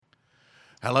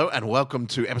Hello and welcome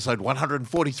to episode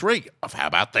 143 of How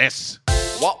About This?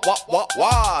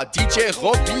 Wah, DJ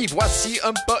Robbie, voici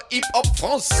un peu hip-hop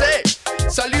français.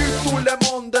 Salut tout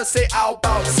le monde, c'est How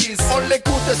About This. On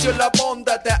l'écoute sur la bande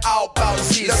de How About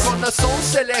This. Le connaissance,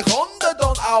 c'est les rondes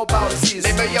dans How About This.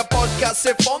 Les meilleurs podcasts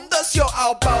se fondent sur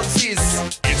How About This.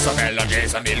 Isabella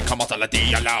Jason, il commence le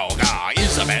dialogue.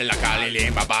 Isabella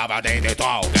Khalili, ma baba des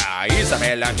drogues.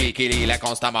 Isabella Kikili, est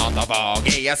constamment en vogue.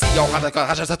 Et ainsi, on rend le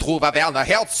courage se trouve à Werner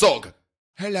Herzog.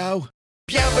 Hello.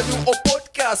 Bienvenue au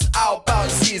podcast How About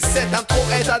This. Cette intro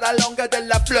est à la langue de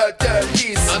la fleur de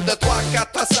lys. 1, 2, 3,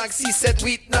 4, 5, 6, 7,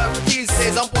 8, 9, 10.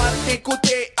 C'est un point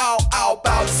d'écouter How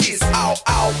About This. How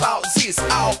About This.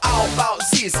 How About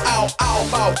This. How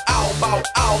About.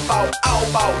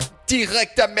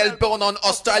 Direct à Melbourne en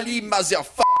Australie,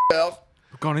 motherfucker.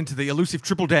 Gone into the elusive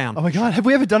triple down. Oh my God, have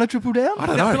we ever done a triple down? I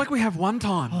feel like we have one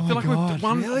time. I feel like God, we've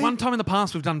done really? one time in the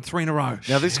past. We've done 3 in a row.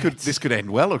 Now this could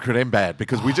end well or it could end bad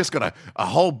because we just got a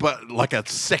whole like a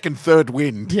second, third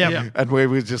wind. Yeah. And we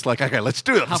were just like, okay, let's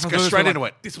do it. Let's go straight into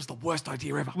it. This was the worst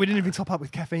idea ever. We didn't even top up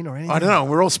with caffeine or anything. I don't know.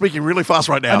 We're all speaking really fast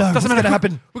right now. I know. Doesn't What's matter. gonna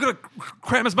happen? We've got to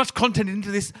cram as much content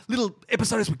into this little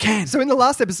episode as we can. So in the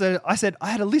last episode, I said I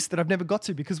had a list that I've never got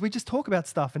to because we just talk about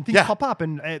stuff and things Yeah. pop up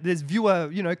and there's viewer,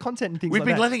 content and things We've like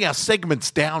been that. letting our segments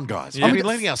down, guys. Yeah. We've been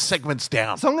letting our segments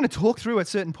down. So I'm going to talk through at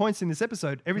certain points in this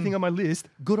episode everything on my list,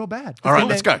 good or bad. All right, And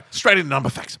let's then- go. Straight into number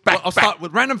facts. Back, I'll back. start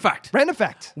with random fact. Random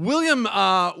fact. William,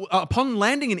 upon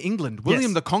landing in England,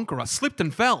 William Yes. the Conqueror slipped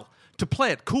and fell. To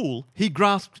play it cool, he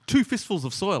grasped 2 fistfuls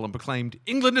of soil and proclaimed,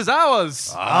 "England is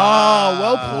ours." Oh,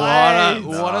 well played.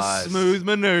 What a Nice. smooth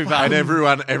maneuver. And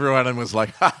everyone was like,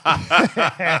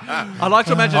 I like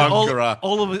to imagine Conqueror.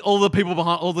 all the people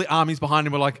behind, all the armies behind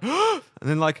him were like, and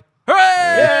then like,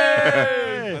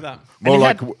 hooray! Like that.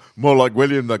 more like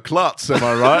William the Klutz, am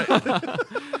I right?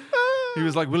 He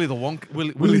was like Willy the Wonka.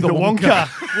 Willy the Wonka.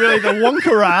 Willy the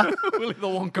Wonkera. Willy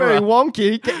the Very Wonka.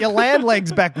 wonky. Get your land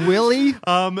legs back, Willy.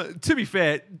 To be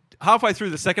fair, halfway through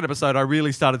the second episode, I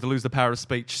really started to lose the power of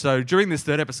speech. So during this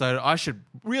third episode, I should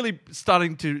really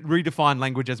starting to redefine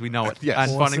language as we know it Yes.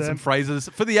 and finding Awesome. some phrases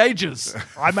for the ages.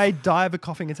 I may die of a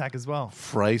coughing attack as well.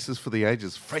 Phrases for the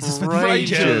ages. Phrases for the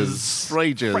ages.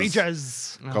 Frasiers.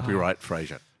 Frasiers. Copyright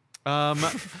Frasier.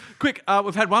 Quick,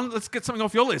 we've had one. Let's get something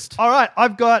off your list. All right,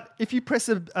 I've got, if you press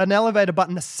an elevator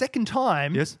button a second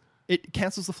time, Yes. it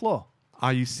cancels the floor.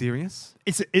 Are you serious?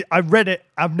 I read it,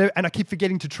 and I keep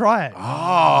forgetting to try it.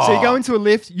 Oh. So you go into a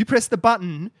lift, you press the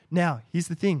button. Now, here's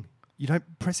the thing.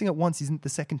 Pressing it once isn't the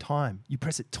second time. You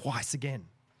press it twice again.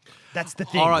 That's the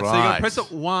thing. All right, so you're going Right. to press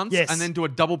it once Yes. and then do a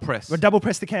double press. Or double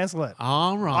press to cancel it.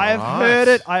 All right. I have heard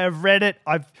it. I have read it.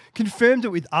 I've confirmed it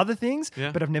with other things,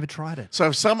 Yeah. but I've never tried it. So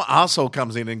if some arsehole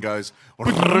comes in and goes,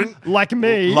 Like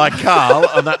me. like Carl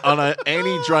on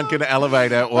any drunken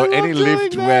elevator or I'm any not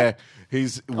lift doing where that.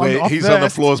 he's off on the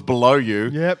first. floors below you,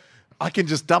 Yep. I can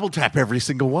just double tap every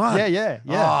single one. Yeah.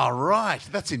 Oh, right.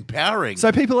 That's empowering.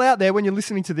 So people out there, when you're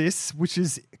listening to this, which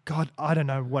is, God, I don't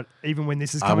know what, even when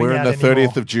this is coming we're in out the 30th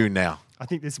anymore. of June now. I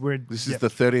think this This is the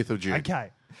 30th of June. Okay.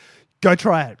 Go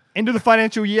try it. End of the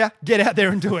financial year, get out there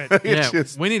and do it. Yeah,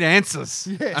 Just- we need answers.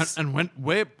 Yes. And when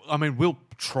we'll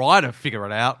try to figure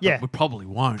it out, Yeah. but we probably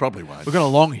won't. Probably won't. We've got a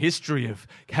long history of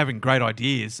having great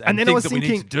ideas and And then I things was that we need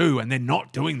thinking- to do and then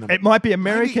not doing them. It might be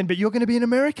American, but you're going to be in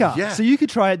America. Yeah. So you could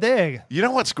try it there. You know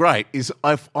what's great is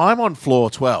if I'm on floor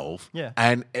 12 Yeah.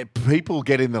 and people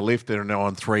get in the lift and are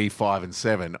on 3, 5 and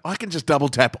 7, I can just double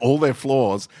tap all their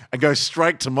floors and go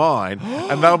straight to mine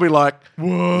and they'll be like,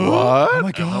 "Whoa. What?" Oh my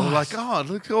And I'll be like, "Oh,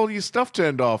 look, all your stuff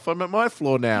turned off. I'm at my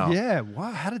floor now." Yeah.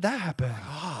 Wow. How did that happen?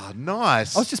 Oh,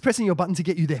 nice. I was just pressing your button to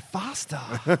get you there faster.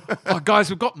 Oh, guys,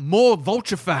 we've got more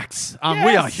Vulture facts. We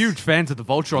Yes. are huge fans of the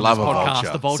Vulture on Love this a podcast.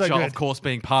 Vulture. The Vulture, So good. of course,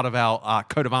 being part of our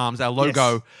coat of arms, our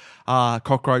logo.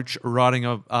 Cockroach riding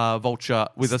a vulture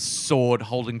with a sword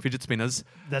holding fidget spinners.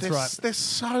 That's they're, right. They're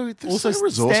so Also,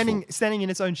 resourceful. standing in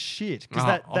its own shit.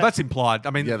 'Cause That's implied.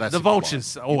 I mean, Yeah, that's the implied.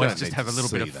 vultures You always don't just need have a to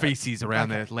little bit see of that. feces around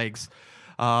their legs,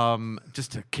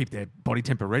 just to keep their body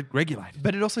temper regulated.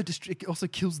 But it also it also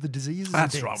kills the diseases. and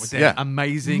That's things. right, with their Yeah.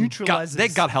 amazing Neutralizes. their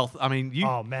gut health. I mean,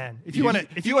 Oh man! If you want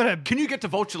to, can you get to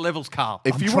vulture levels, Carl?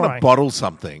 If I'm you want to trying. bottle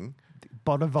something,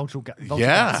 bottle vulture gut.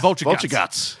 yeah, Vulture vulture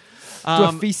guts. guts. Do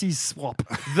a feces swap.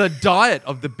 The diet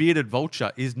of the bearded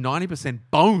vulture is 90%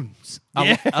 bones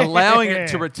allowing it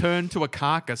to return to a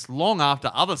carcass long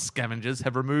after other scavengers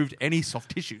have removed any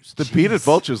soft tissues. The bearded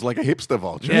vulture is like a hipster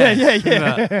vulture.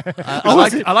 Yeah.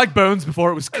 I like bones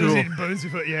before it was I was cool. eating bones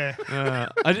before, yeah.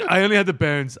 I only had the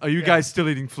bones. Are you guys still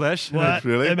eating flesh? What?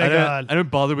 Really? Oh my God. I don't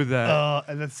bother with that. Oh,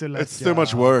 and that's so like, It's too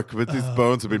much work, but these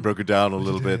bones have been broken down a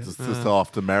little bit. It's too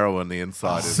soft. The marrow on the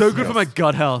inside is So good for my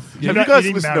gut health. Have you not guys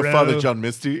eating listened to marrow. Father John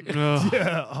Misty?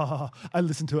 Yeah, I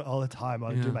listen to it all the time.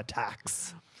 I do my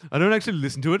tax. I don't actually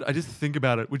listen to it. I just think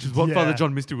about it, which is what Yeah. Father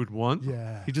John Misty would want.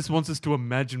 Yeah. He just wants us to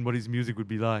imagine what his music would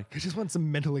be like. I just want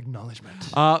some mental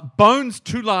acknowledgement. Bones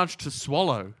too large to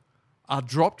swallow are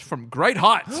dropped from great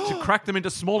heights to crack them into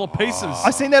smaller pieces.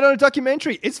 I've seen that on a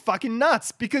documentary. It's fucking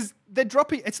nuts because they're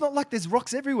dropping. It's not like there's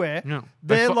rocks everywhere. No.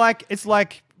 They're like, it's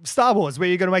like Star Wars where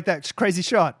you're going to make that crazy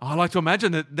shot. I like to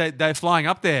imagine that they're flying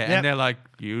up there Yep. and they're like,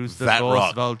 use the That force,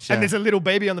 rock. vulture. And there's a little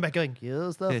baby on the back going,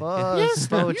 use the force,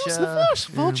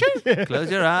 vulture. vulture.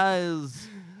 Close your eyes.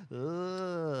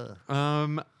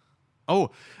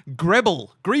 Greeble.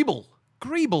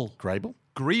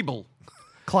 Grable?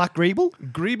 Clark Grebel?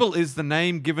 Greeble is the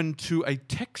name given to a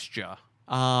texture.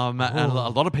 And a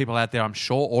lot of people out there, I'm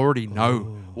sure, already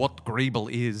know what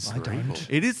Greeble is. I don't.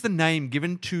 It is the name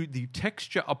given to the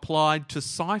texture applied to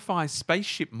sci-fi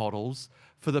spaceship models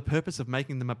for the purpose of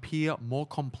making them appear more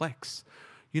complex.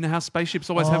 You know how spaceships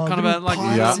always have kind of a little like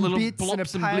pipes and little bits and a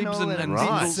blobs and panel blibs and and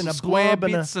Right. bits and a square blob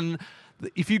and a- bits and.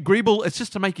 If you greeble, it's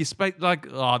just to make your space like,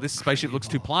 oh, this spaceship looks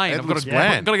too plain. It I've got looks to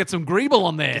bland. get some greeble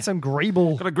on there. Get some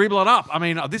Grebel. Got to greeble it up. I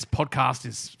mean, this podcast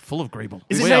is full of greeble.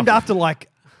 Is it named after like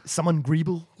someone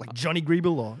Grebel? Like Johnny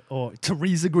Grebel or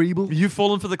Teresa Grebel? You've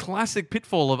fallen for the classic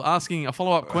pitfall of asking a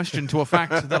follow-up question to a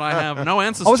fact that I have no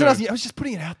answers I wasn't to. asking. I was just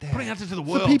putting it out there. Putting it out into the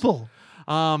world For people.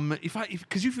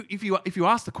 If you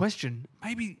ask the question,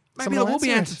 maybe Someone it will will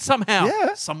be answer it. answered somehow,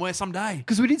 Yeah. somewhere, someday.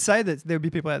 Because we did say that there would be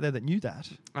people out there that knew that.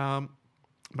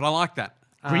 But I like that.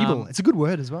 Grebel. It's a good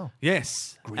word as well.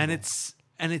 Yes, and it's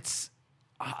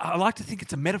I like to think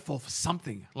it's a metaphor for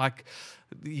something. Like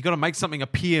you got to make something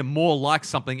appear more like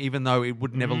something, even though it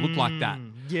would never look like that.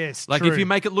 Yes, Like true. if you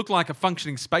make it look like a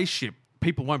functioning spaceship,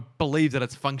 people won't believe that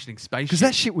it's a functioning spaceship. Because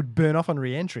that shit would burn off on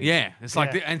re-entry. Yeah, it's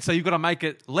like, Yeah. and so you've got to make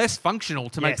it less functional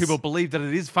to make Yes. people believe that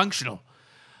it is functional.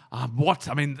 A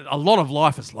lot of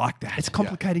life is like that. It's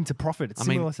complicating to profit. It's I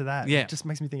mean, similar to that. yeah. It just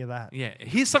makes me think of that. Yeah,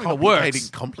 here's something that works.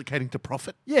 Complicating to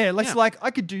profit? Yeah, it's Yeah. like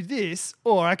I could do this,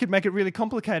 or I could make it really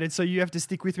complicated, so you have to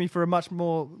stick with me for a much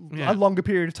more, Yeah. a longer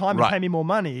period of time Right. and pay me more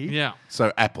money. Yeah.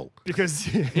 So Apple. Because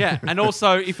Yeah, and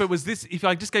also if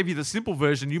I just gave you the simple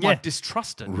version, you Yeah. might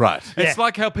distrust it. Right. It's Yeah.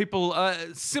 like how people,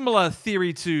 similar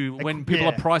theory to when people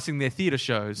yeah. are pricing their theatre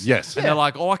shows. Yes. And Yeah. they're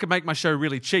like, oh, I could make my show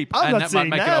really cheap, I'm and not that might seeing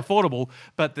make that. it affordable.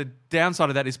 But the downside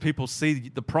of that is people see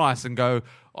the price and go,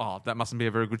 oh, that mustn't be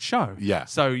a very good show. Yeah.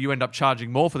 So you end up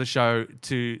charging more for the show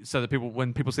so that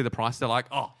when people see the price, they're like,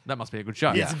 oh, that must be a good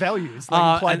show. it's value. It's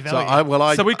like implied and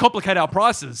value. So we complicate our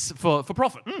prices for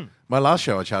profit. My last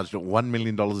show, I charged $1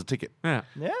 million a ticket. Yeah.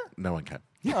 yeah. No one came.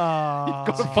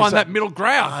 Got to find that middle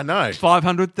ground. I know.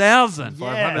 500,000.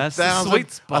 Yeah. That's the 1,000.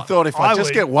 sweet spot. I thought if I, I just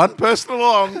would. get one person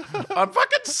along, I'm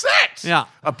fucking set. Yeah.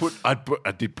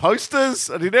 I did posters.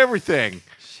 I did everything.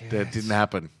 That didn't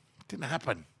happen. Didn't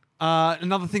happen.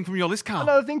 Another thing from your list, Carl.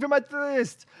 Another thing from my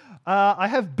list. I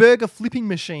have burger flipping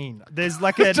machine. There's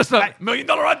like a Just $1 million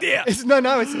idea. It's an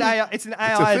AI. It's an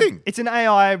AI. thing. It's an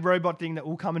AI robot thing that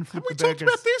will come and flip We the talked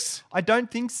burgers. about this. I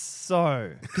don't think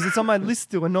so because it's on my list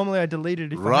still, and normally I delete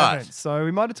it if I Right. haven't. So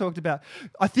we might have talked about.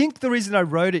 I think the reason I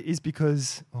wrote it is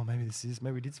because. Oh, maybe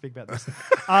we did speak about this.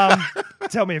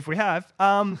 Tell me if we have.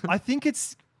 I think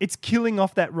it's killing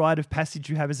off that rite of passage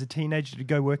you have as a teenager to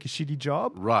go work a shitty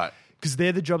job. Right. Because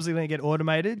they're the jobs that are going to get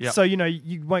automated. Yep. So,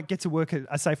 you won't get to work at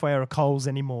a Safeway or a Coles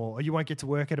anymore, or you won't get to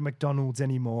work at a McDonald's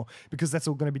anymore because that's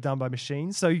all going to be done by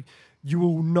machines. So you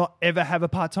will not ever have a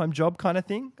part-time job kind of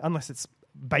thing unless it's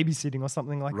babysitting or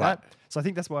something like Right. that. So I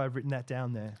think that's why I've written that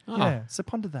down there. Yeah, so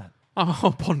ponder that.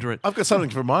 I'll ponder it. I've got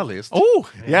something for my list. Oh,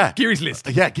 Yeah. Gary's list.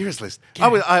 Yeah, Geary's list.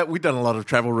 We've done a lot of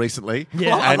travel recently.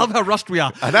 Yeah. I And- love how rushed we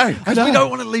are. I know. Because we don't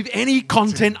want to leave any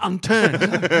content unturned.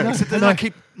 Except then I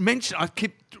keep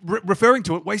referring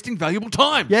to it, wasting valuable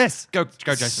time. Yes. Go,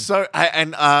 Jason. So,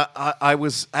 I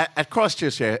was at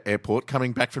Christchurch Airport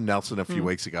coming back from Nelson a few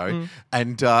weeks ago,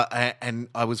 and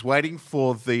I was waiting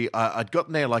for I'd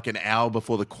gotten there like an hour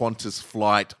before the Qantas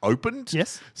flight opened.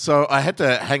 Yes. So I had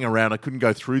to hang around. I couldn't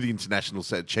go through the international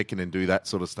check-in and do that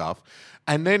sort of stuff.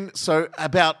 And then, so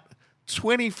about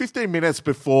 15 minutes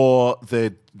before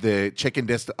the check-in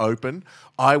desk opened,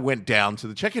 I went down to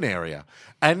the check-in area.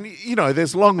 And,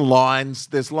 there's long lines,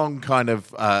 there's long kind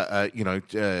of,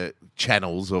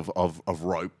 channels of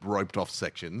roped off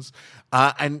sections.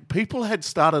 And people had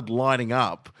started lining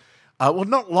up,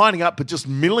 not lining up, but just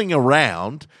milling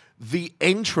around the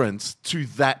entrance to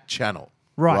that channel.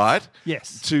 Right?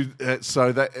 Yes.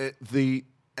 So that the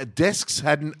desks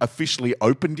hadn't officially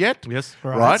opened yet. Yes.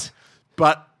 Right?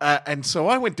 But and so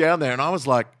I went down there and I was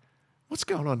like, "What's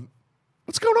going on?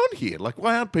 What's going on here? Like,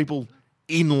 why aren't people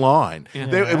in line?" Yeah.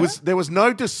 There was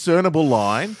no discernible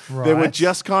line. There were Right.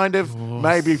 just kind of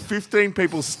maybe 15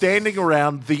 people standing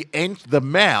around the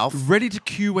mouth. Ready to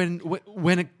queue when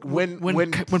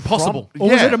possible. Or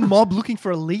was Yeah. it a mob looking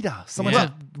for a leader? Someone Yeah.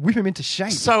 to whip him into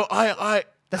shape. So I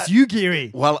That's you,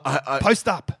 Geary. well I Post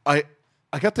up.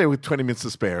 I got there with 20 minutes to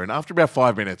spare, and after about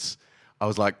 5 minutes, I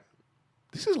was like,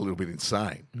 "This is a little bit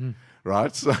insane."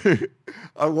 Right? So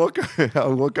I walk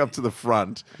up to the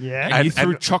front. Yeah. And you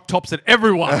threw choc tops at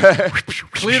everyone.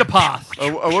 Cleared a path. I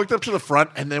walked up to the front,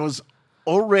 and there was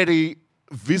already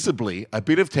visibly a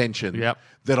bit of tension Yep.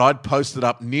 that I'd posted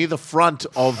up near the front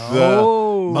of the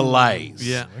Malays.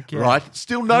 Yeah. Okay. Right?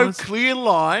 Still no Nice. clear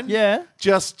line. Yeah.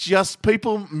 Just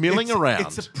people milling around.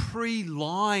 It's a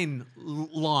pre-line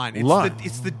line. Line.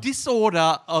 It's the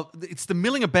disorder it's the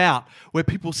milling about where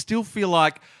people still feel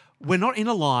like we're not in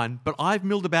a line, but I've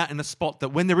milled about in a spot that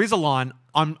when there is a line,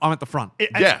 I'm at the front.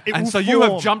 Yeah. And will so you have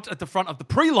form. jumped at the front of the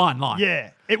pre-line line.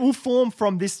 Yeah. It will form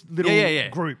from this little Yeah.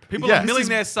 group. People Yeah. are milling This is-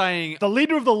 there saying, The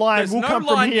leader of the line there's will no come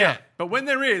line from here. yet, but when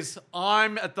there is,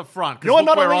 I'm at the front. 'cause You're look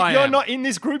not where elite, I you're am. not in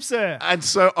this group, sir. And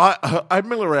so I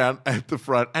mill around at the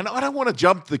front, and I don't want to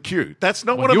jump the queue. That's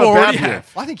not what you I'm about already here. have.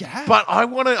 I think you have. But I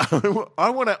want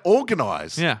to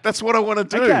organise. Yeah. That's what I want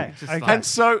to do. Okay, okay. And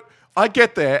so I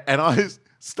get there and I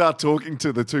start talking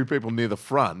to the two people near the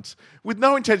front with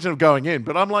no intention of going in.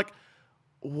 But I'm like,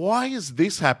 why is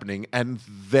this happening? And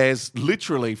there's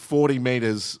literally 40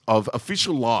 meters of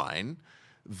official line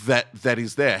that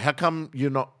is there. How come you're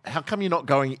not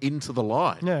going into the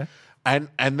line? Yeah. And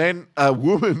then a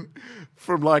woman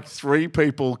from like 3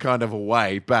 people kind of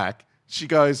away back, she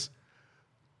goes,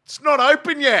 "It's not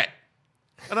open yet."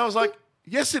 And I was like,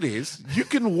 "Yes, it is. You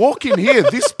can walk in here.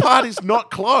 This part is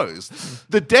not closed.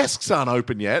 The desks aren't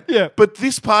open yet. Yeah. But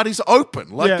this part is open.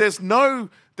 Like Yeah. there's no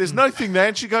thing there."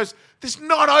 And she goes, "This is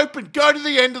not open. Go to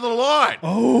the end of the line."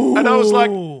 Oh. And I was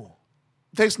like,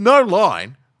 "There's no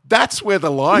line. That's where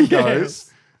the line goes."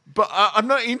 But I'm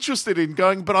not interested in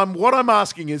going. But what I'm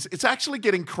asking is, it's actually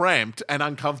getting cramped and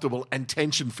uncomfortable and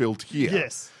tension filled here.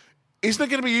 Yes. Isn't it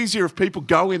going to be easier if people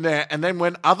go in there and then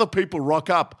when other people rock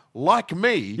up, like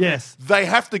me, Yes. they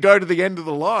have to go to the end of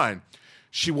the line?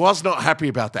 She was not happy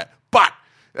about that.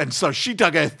 And so she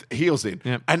dug her heels in.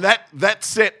 Yep. And that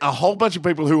set a whole bunch of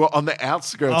people who were on the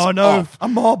outskirts Oh, no. off. A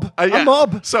mob. Yeah. A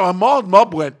mob. So a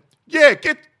mob went, "Yeah,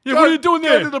 what are you doing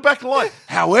there?" Go to the back of the line.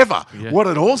 However, what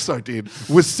it also did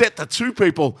was set the 2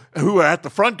 people who were at the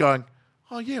front going,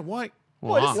 "Oh, yeah, why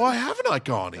haven't I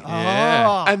gone in?" Yeah.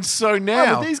 Ah. And so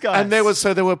now, with these guys. and there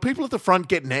were people at the front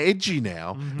getting edgy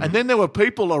now, and then there were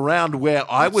people around where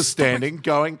I was standing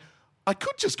going, "I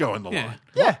could just go in the Yeah. line.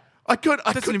 Yeah. I could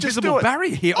That's an just do invisible it."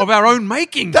 barrier here of our own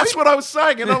making. That's what I was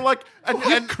saying, and I'm like, Who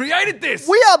and created this?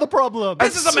 We are the problem.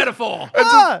 This is a metaphor. And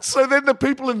Ah. so then the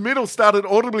people in the middle started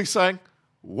audibly saying,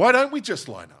 "Why don't we just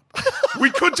line up? We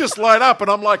could just line up." And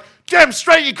I'm like, "Damn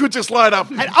straight you could just line up.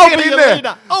 And I'll Get be in your there."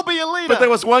 leader. I'll be your leader. But there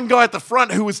was one guy at the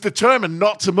front who was determined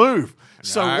not to move.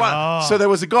 So there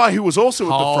was a guy who was also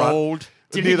at the front. Hold.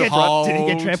 did near he the get, front. did he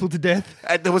get trampled to death?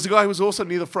 And there was a guy who was also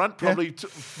near the front, probably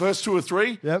first 2 or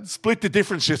 3. Yep. Split the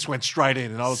difference, just went straight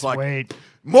in. And I was like, Sweet.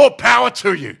 more power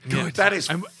to you. That is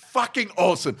fucking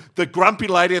awesome. The grumpy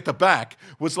lady at the back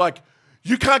was like,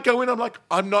 "You can't go in." I'm like,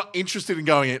 "I'm not interested in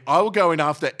going in. I will go in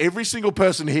after every single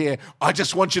person here. I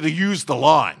just want you to use the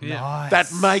line." Nice.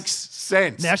 That makes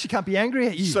sense. Now she can't be angry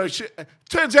at you. So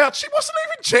turns out she wasn't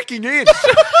even checking in.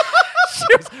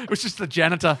 It was just the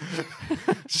janitor.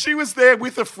 She was there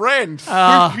with a friend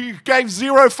who gave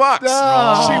 0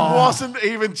 fucks. She wasn't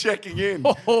even checking in.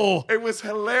 Oh. It was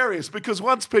hilarious because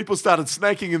once people started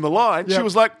snaking in the line, she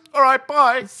was like, "All right,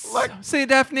 bye." Like, See you,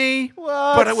 Daphne.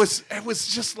 but it was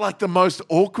just like the most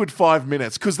awkward 5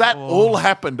 minutes because that all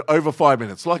happened over 5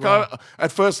 minutes. Like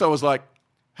at first I was like,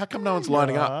 "How come no one's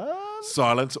lining up?"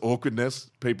 Silence, awkwardness,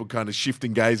 people kind of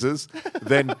shifting gazes.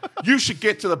 Then you should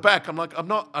get to the back. I'm like, I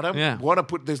don't want to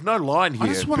put. There's no line here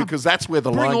just wanna because that's where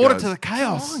the Bring line order goes. to the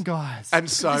chaos. Come on, guys. And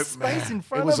so, There's space in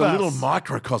front it was of a little us.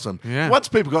 microcosm. Yeah. Once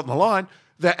people got in the line,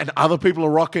 and other people are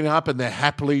rocking up and they're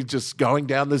happily just going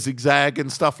down the zigzag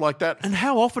and stuff like that. And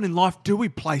how often in life do we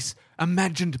place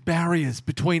imagined barriers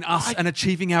between us and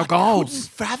achieving our goals? Couldn't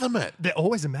fathom it. They're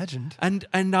always imagined. And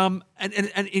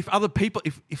if other people,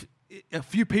 if a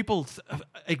few people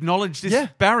acknowledge this Yeah.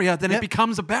 barrier, then Yeah. it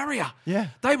becomes a barrier. Yeah.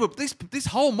 They were this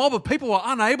whole mob of people were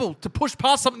unable to push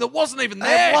past something that wasn't even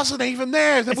there. It wasn't even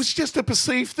there. That was just a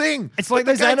perceived thing. It's like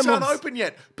the those gates animals. aren't open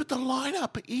yet, but the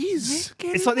lineup is.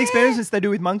 It's like the experiments they do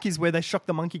with monkeys where they shock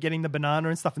the monkey getting the banana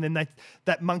and stuff, and then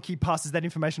that monkey passes that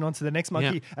information on to the next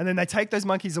monkey, Yeah. and then they take those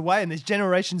monkeys away, and there's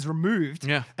generations removed.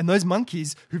 Yeah. And those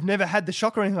monkeys who've never had the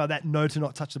shock or anything like that know to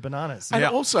not touch the bananas. And Yeah.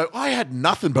 also, I had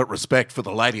nothing but respect for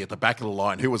the lady at the back of the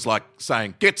line who was like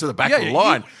saying, "Get to the back Yeah, of the yeah,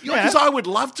 line," yeah. because I would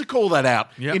love to call that out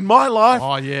Yep. in my life.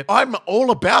 Oh, yeah. I'm all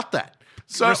about that.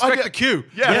 So Respect the queue.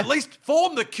 Yeah. But at least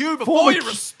form the queue before Form the you queue.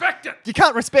 respect it. You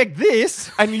can't respect this.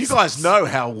 And you guys know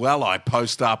how well I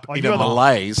post up in you're a the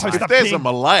malaise. If post-up there's a king.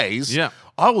 malaise, Yeah.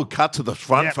 I will cut to the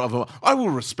front Yeah. of them. I will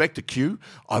respect a queue.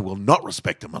 I will not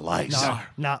respect a malaise.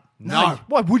 No. No.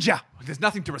 Why would ya? There's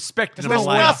nothing to respect in a There's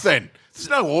malaise. nothing. There's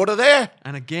no order there.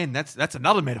 And again, that's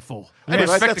another metaphor. Anyway,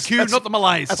 Respect the that's- queue, that's- not the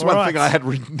malaise. That's All one right. thing I had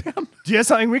written down. Do you have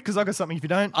something, Rick? Because I got something if you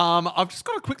don't. I've just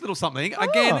got a quick little something.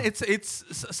 Again, it's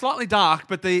slightly dark,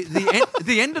 but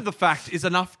the end of the fact is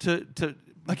enough to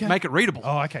Okay. make it readable.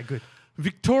 Oh, okay, good.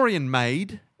 Victorian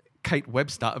maid Kate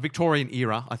Webster, a Victorian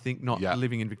era, I think, not Yeah.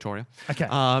 living in Victoria. Okay.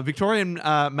 Victorian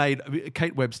maid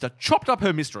Kate Webster chopped up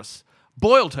her mistress,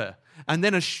 boiled her, and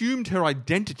then assumed her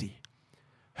identity.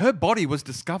 Her body was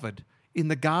discovered in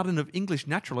the garden of English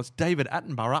naturalist David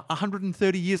Attenborough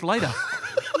 130 years later.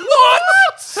 What?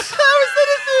 How is that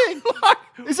a thing?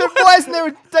 Why isn't there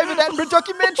a David Attenborough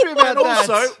documentary about And that?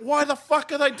 also, why the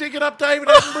fuck are they digging up David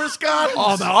Attenborough's garden?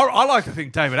 Oh, no, I like to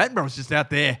think David Attenborough was just out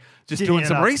there just Digging doing it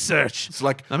some up. research. It's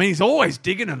like- I mean, he's always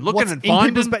digging and looking What's and in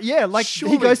finding. people's he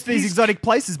Surely goes to these he's- exotic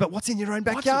places, but what's in your own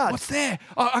backyard? What's there?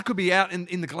 I could be out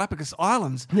in the Galapagos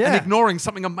Islands and Yeah. ignoring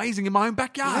something amazing in my own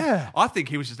backyard. Yeah. I think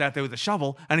he was just out there with a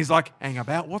shovel and he's like, hang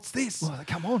about, what's this? Well,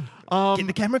 come on, get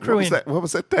the camera crew What was in. that? What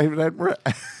was that, David Attenborough?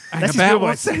 Hang That's his about, real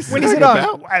what's voice. this? When he's at Hang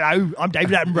home, hello, I'm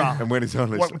David Attenborough. And when he's on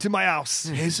this, Welcome to my house.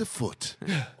 here's a foot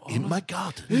in my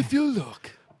garden. If you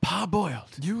look,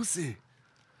 Parboiled. you'll see.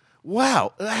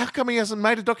 Wow, how come he hasn't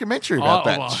made a documentary about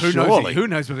that? well, Surely. who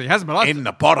knows whether he hasn't, but I In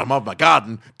the bottom of my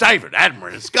garden, David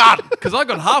Attenborough's garden. because I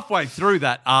got halfway through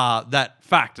that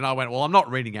fact, and I went, "Well, I'm not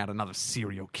reading out another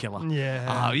serial killer.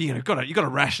 Yeah. you got to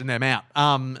ration them out."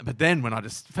 But then when I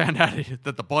just found out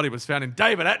that the body was found in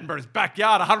David Attenborough's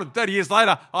backyard 130 years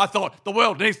later, I thought the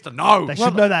world needs to know. They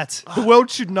should know that. The world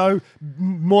should know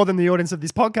more than the audience of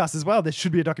this podcast as well. There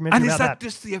should be a documentary And is about that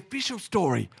just the official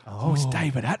story? Oh, it's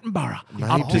David Attenborough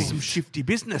up to some shifty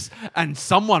business, and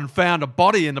someone found a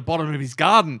body in the bottom of his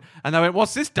garden, and they went,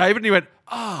 "What's this, David?" And he went,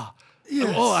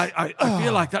 Yes. Oh, I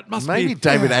feel like that must Maybe be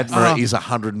David Attenborough is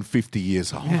 150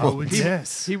 years old. Oh, He-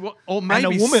 yes. or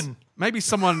maybe a woman. Maybe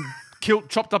someone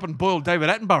chopped up and boiled David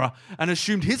Attenborough and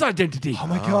assumed his identity. Oh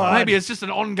my God. Maybe it's just an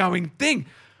ongoing thing.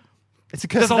 It's a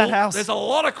curse of that house. There's a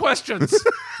lot of questions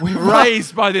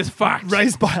raised by this fact.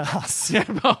 raised by us. Yeah,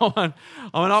 but I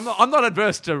mean, I'm not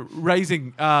adverse to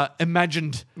raising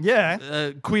imagined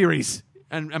Yeah. queries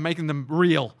and making them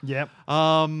real. Yep.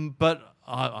 But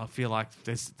I feel like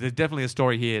there's definitely a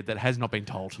story here that has not been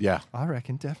told. Yeah. I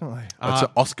reckon, definitely. It's an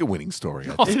Oscar-winning story.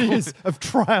 I think. It is of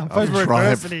triumph over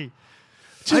triumph. adversity.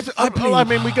 I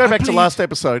mean, we go back to plead last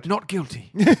episode. Not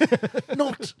guilty.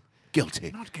 Not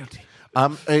guilty. Not guilty.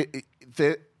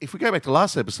 If we go back to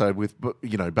last episode with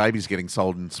babies getting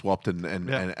sold and swapped and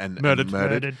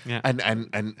Murdered. Yeah.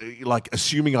 and like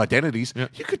assuming identities, Yeah.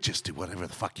 you could just do whatever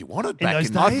the fuck you wanted In back those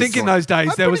in days? I think in those days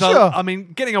I'm there was pretty sure. I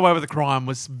mean, getting away with a crime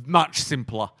was much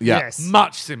simpler. Yeah. Yes.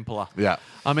 Much simpler. Yeah.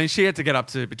 I mean, she had to get up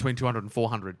to between 200 and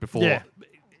 400 before Yeah.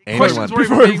 questions were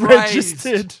even Before it being raised.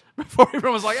 registered. Before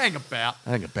everyone was like, hang about.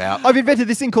 Hang about. I've invented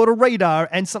this thing called a radar,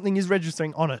 and something is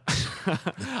registering on it.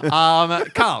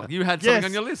 Carl, you had something Yes.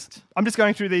 on your list. I'm just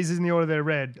going through these in the order they're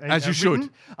read. As you should.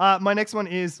 written. My next one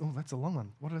is... Oh, that's a long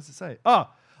one. What does it say? Oh,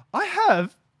 I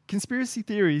have conspiracy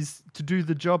theories to do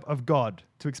the job of God,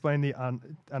 to explain the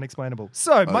unexplainable.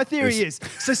 So, my theory is...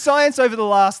 So, science over the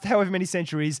last however many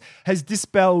centuries has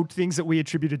dispelled things that we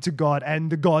attributed to God and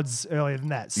the gods earlier than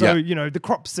that. So, Yeah. the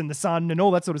crops and the sun and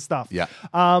all that sort of stuff. Yeah.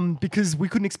 Because we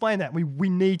couldn't explain that. We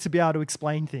need to be able to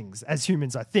explain things as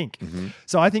humans, I think. Mm-hmm.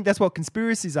 So I think that's what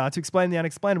conspiracies are, to explain the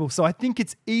unexplainable. So I think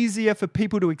it's easier for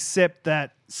people to accept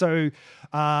that. So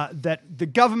that the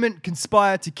government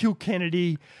conspired to kill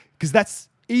Kennedy, because that's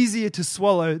easier to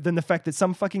swallow than the fact that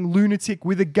some fucking lunatic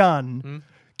with a gun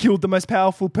killed the most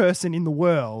powerful person in the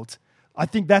world. I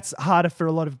think that's harder for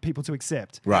a lot of people to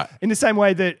accept. Right. In the same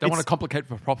way that They want to complicate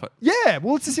for profit. yeah,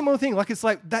 well, it's a similar thing. Like, it's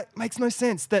like, that makes no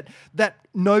sense that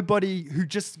nobody who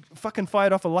just fucking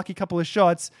fired off a lucky couple of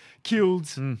shots killed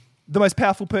the most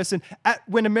powerful person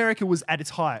when America was at its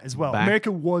height as well. Back-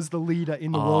 America was the leader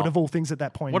in the world of all things at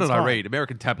that point. What in did I time. read?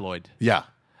 American Tabloid. Yeah.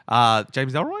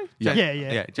 James Elroy? Yeah.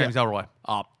 Yeah. James Elroy.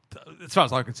 As far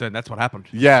as I'm concerned, that's what happened.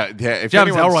 Yeah. If James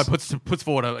anyone's- Elroy puts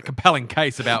forward a compelling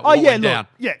case about Oh what yeah, went look, down.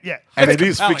 yeah. And It's it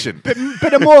is compelling. fiction.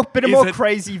 But a more it?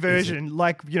 crazy version,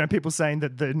 like, you know, people saying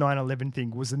that the 9/11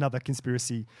 thing was another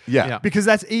conspiracy. Yeah. Yeah. Because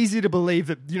that's easy to believe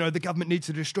that, you know, the government needs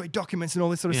to destroy documents and all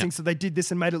this sort of Yeah. thing, so they did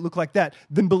this and made it look like that,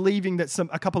 than believing that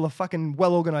a couple of fucking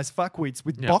well-organized fuckwits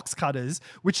with Yeah. box cutters,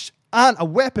 which aren't a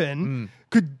weapon,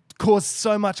 could cause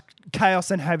so much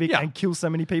chaos and havoc Yeah. and kill so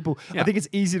many people. Yeah. I think it's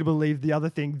easier to believe the other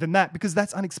thing than that, because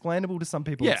that's unexplainable to some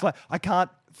people. Yeah. It's like, I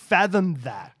can't fathom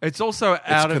that. It's also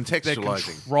out of their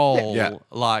contextualizing. control. Yeah.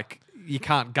 Like, you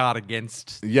can't guard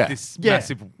against Yeah. this Yeah.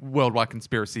 massive worldwide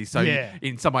conspiracy. So Yeah.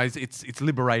 in some ways, it's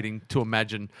liberating to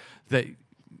imagine that.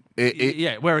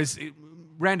 Whereas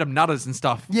random nutters and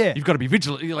stuff, Yeah. you've got to be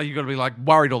vigilant. You've got to be like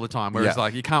worried all the time. Whereas Yeah.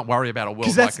 like you can't worry about a 'Cause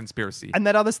worldwide that's- conspiracy. And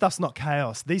that other stuff's not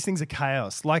chaos. These things are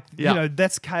chaos. Like, Yeah. you know,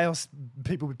 that's chaos.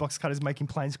 People with box cutters making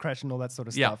planes crash and all that sort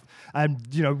of Yeah. stuff. And,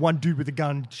 you know, one dude with a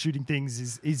gun shooting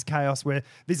things is chaos, where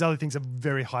these other things are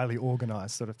very highly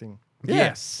organized sort of thing. Yeah.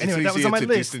 Yes. It's Anyway, that was easier on my to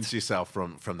list. distance yourself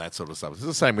from that sort of stuff. It's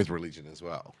the same with religion as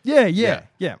well. Yeah.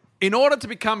 In order to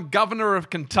become governor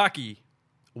of Kentucky,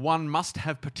 one must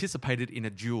have participated in a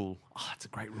duel. Oh, that's a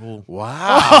great rule.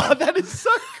 Wow. Oh, that is so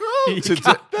cool. To-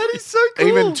 That is so cool.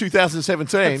 Even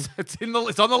 2017. It's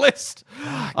on the list.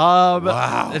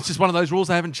 Wow. It's just one of those rules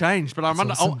they haven't changed. But I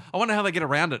wonder how they get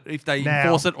around it, if they Now.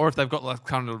 enforce it or if they've got like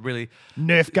kind of really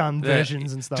Nerf gun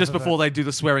versions and stuff. Just of before that. they do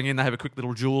the swearing in, they have a quick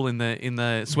little duel in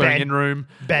the swearing in room.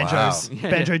 Banjos. Wow.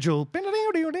 Banjo jewel. Yeah.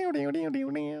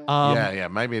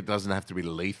 Maybe it doesn't have to be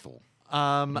lethal.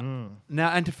 Now,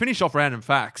 and to finish off random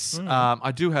facts,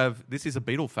 I do have, this is a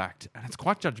Beatle fact, and it's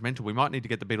quite judgmental. We might need to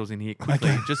get the Beatles in here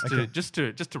quickly, just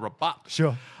to rebut.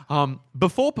 Sure.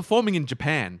 Before performing in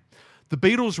Japan, the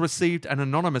Beatles received an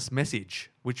anonymous message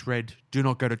which read, "Do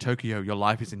not go to Tokyo, your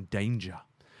life is in danger."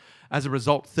 As a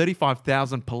result,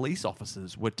 35,000 police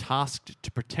officers were tasked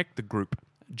to protect the group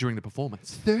during the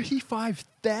performance.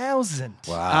 35,000.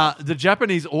 Wow. The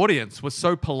Japanese audience was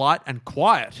so polite and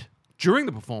quiet during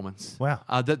the performance Wow.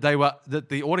 that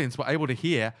the audience were able to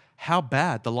hear how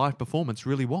bad the live performance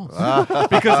really was.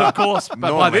 Because of course, but by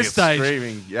Normally this it's stage,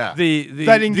 screaming, yeah. they They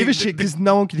didn't give a shit because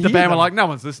no one could hear the band were them. like, no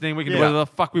one's listening. We can do Yeah. whatever the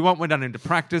fuck we want. We don't need to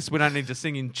practice. We don't need to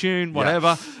sing in tune,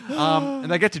 whatever. And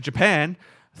they get to Japan,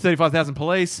 35,000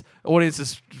 police, audience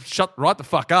is shut right the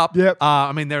fuck up. Yep.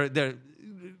 I mean, they're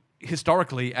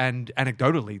historically and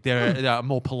anecdotally, they're a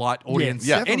more polite audience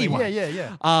definitely. anyway.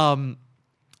 Yeah.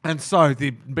 And so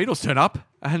the Beatles turn up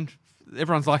and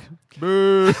everyone's like,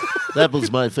 boo. That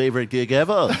was my favorite gig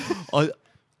ever.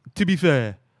 To be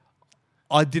fair,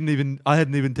 I hadn't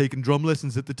even taken drum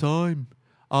lessons at the time.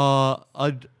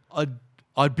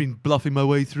 I'd been bluffing my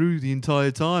way through the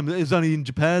entire time. It was only in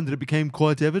Japan that it became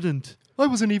quite evident. I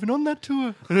wasn't even on that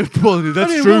tour. Well, that's I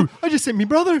didn't true. know. I just sent me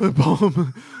brother. I'm Paul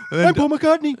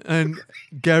McCartney. And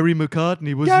Gary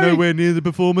McCartney was Gary. nowhere near the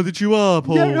performer that you are,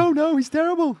 Paul. Yeah, no, he's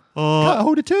terrible. Can't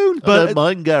hold a tune. I don't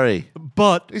mind Gary.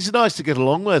 But He's nice to get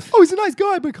along with. Oh, he's a nice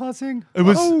guy, but can't sing.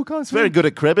 Can't sing. Very good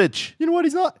at cribbage. You know what?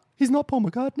 He's not. He's not Paul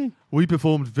McCartney. we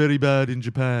performed very bad in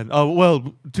Japan. Oh,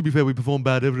 well, to be fair, we performed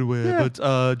bad everywhere, Yeah.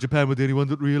 but Japan were the only one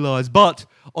that realised. But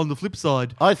on the flip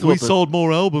side, I thought we that- sold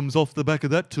more albums off the back of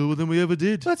that tour than we ever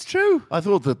did. That's true. I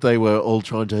thought that they were all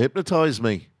trying to hypnotise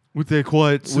me. With their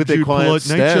quiet, With their subdued, quiet polite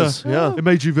stares, nature. yeah. It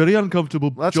made you very uncomfortable,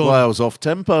 That's John. why I was off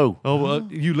tempo.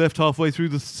 You left halfway through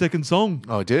the second song.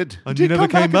 I did. And did you never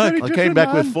come came back back. a I very came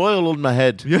back with man. foil on my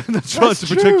head. Yeah, that's right, to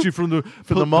true. protect you from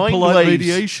the mind polite waves.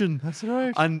 radiation. That's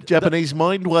right. And Japanese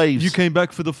mind waves. you came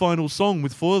back for the final song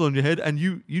with foil on your head, and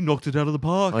you knocked it out of the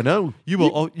park. I know. You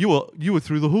were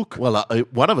through the hook. Well,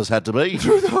 one of us had to be.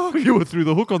 You were through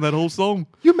the hook on that whole song.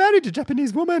 You married a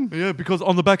Japanese woman. Yeah, because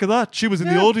on the back of that, she was in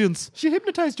the Yeah. audience. She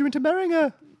hypnotized you into marrying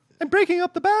her and breaking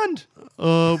up the band. We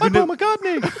I'm Paul ne-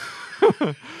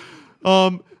 McCartney.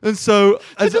 and so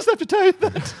I just have to tell you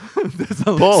that.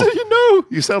 Paul, So you know.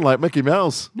 you sound like Mickey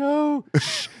Mouse. No.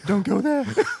 Shh, don't go there.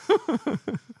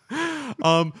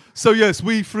 So yes,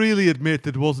 we freely admit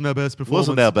that it wasn't our best performance.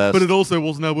 Wasn't our best. but it also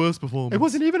wasn't our worst performance. It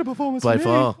wasn't even a performance By for me.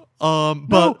 far. But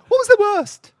No. What was the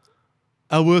worst?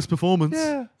 our worst performance.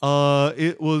 Yeah.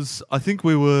 It was. I think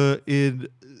we were in.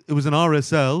 It was an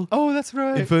RSL. Oh, that's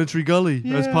right. In Ferntree Gully,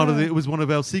 as part of Yeah. it was one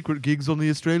of our secret gigs on the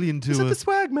Australian tour. Was it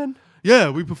the Swagman?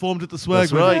 Yeah, we performed at the Swag.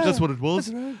 That's right. That's what it was.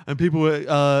 That's right. And people were.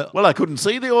 Well, I couldn't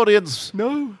see the audience.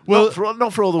 No. Well,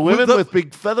 Not for all the women the- with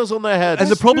big feathers on their heads. and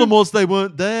the problem was they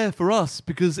weren't there for us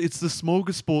because it's the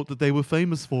smorgasbord that they were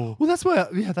famous for. Well, that's where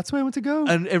I went to go.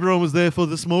 And everyone was there for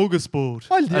the smorgasbord.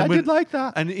 I And did like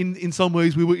that. And in some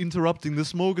ways, we were interrupting the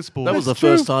smorgasbord. that was the That's true.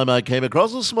 first time I came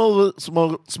across a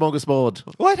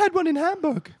smorgasbord. Well, I'd had one in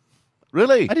Hamburg.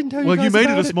 Really? I didn't tell you well, guys you made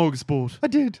about it a smorgasbord. I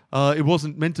did. It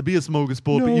wasn't meant to be a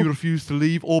smorgasbord, but No. you refused to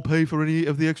leave or pay for any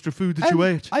of the extra food that you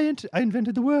ate. I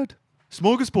invented the word.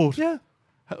 Smorgasbord? Yeah.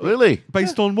 Really?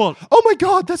 Based on what? Oh my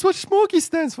God, that's what smorgy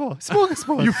stands for.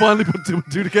 Smorgasbord. You finally put two and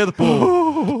two together, Paul.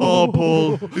 Oh,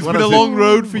 Paul. It's One been a of long his-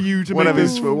 road for you to One make of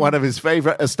this. his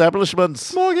favourite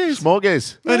establishments. Smorgies.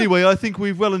 Smorgies. Anyway, I think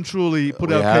we've well and truly put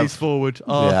We our have. case forward.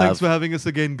 We Thanks have. for having us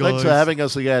again, guys. Thanks for having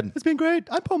us again. It's been great.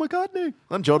 I'm Paul McCartney.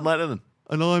 I'm John Lennon.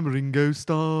 And I'm Ringo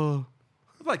Starr.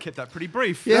 They kept that pretty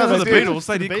brief. Yeah, for the they did. Beatles,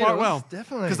 they For the did quite Beatles, well.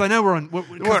 definitely. Because they know we're on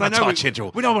a tight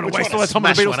schedule. We don't want We to waste just all our time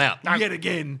on the smash Beatles one out. yet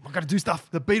again. I've got to do stuff.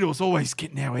 The Beatles always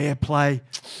getting our airplay.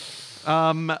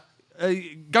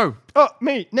 Go. Oh,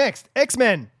 me. Next.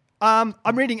 X-Men. I'm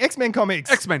reading X-Men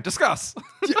comics. X-Men, discuss.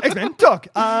 X-Men, talk.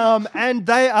 And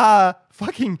they are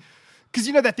fucking... Because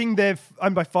you know that thing they're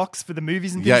owned by Fox for the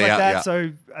movies and things Yeah, like yeah, that? yeah.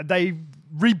 So they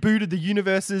rebooted the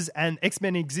universes and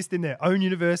X-Men exist in their own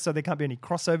universe, so there can't be any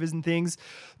crossovers and things.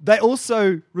 They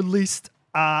also released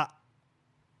a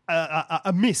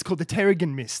mist called the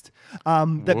Terrigen Mist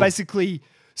that basically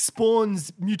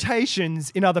spawns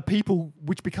mutations in other people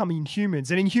which become Inhumans.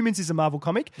 And Inhumans is a Marvel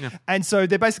comic. Yeah. And so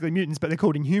they're basically mutants, but they're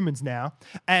called Inhumans now.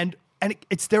 And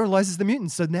it sterilizes the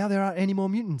mutants, so now there aren't any more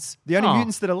mutants. The only Oh.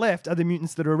 mutants that are left are the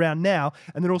mutants that are around now,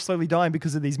 and they're all slowly dying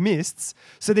because of these mists.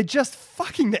 So they're just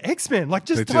fucking the X-Men, like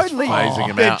just They're just totally. phasing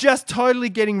 'em they're out. just totally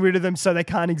getting rid of them, so they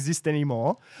can't exist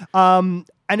anymore. And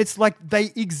it's like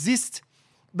they exist.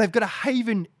 They've got a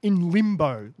haven in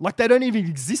limbo. Like they don't even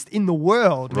exist in the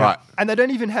world. Right. And they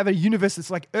don't even have a universe that's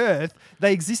like Earth.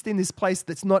 They exist in this place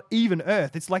that's not even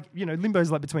Earth. It's like, limbo is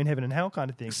like between heaven and hell kind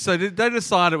of thing. So did they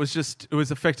decide it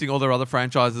was affecting all their other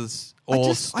franchises or I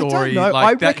don't story? know. Like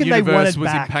I that reckon they universe wanted was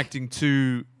back. impacting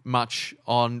too much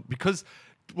on because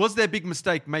was their big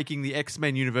mistake making the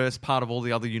X-Men universe part of all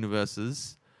the other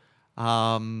universes?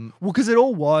 Well, because it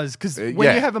all was. Because when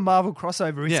yeah. you have a Marvel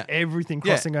crossover, it's Yeah. everything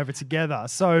Yeah. crossing over together.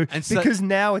 So, And so- because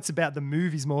now it's about the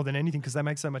movies more than anything because they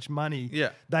make so much money. Yeah.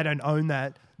 They don't own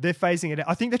that. They're phasing it out.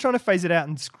 I think they're trying to phase it out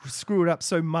and screw it up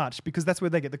so much because that's where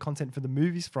they get the content for the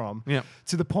movies from. Yeah.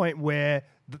 To the point where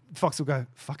Fox will go,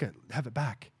 fuck it, have it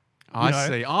back.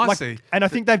 I see. And I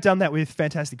think they've done that with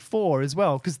Fantastic Four as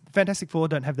well, because Fantastic Four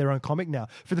don't have their own comic now.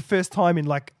 For the first time in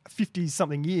like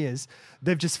 50-something years,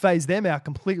 they've just phased them out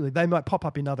completely. They might pop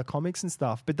up in other comics and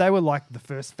stuff, but they were like the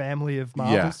first family of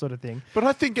Marvel Yeah. sort of thing. But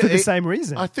I think for the same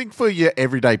reason. I think for your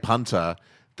everyday punter,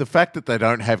 the fact that they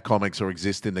don't have comics or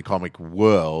exist in the comic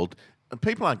world,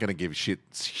 people aren't going to give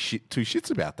two shits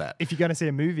about that. If you're going to see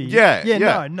a movie, No.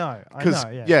 I know,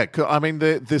 yeah. 'Cause, I mean,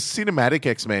 the cinematic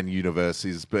X-Men universe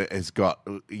has got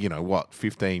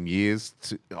 15 years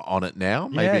on it now,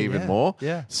 maybe Yeah, even yeah, more.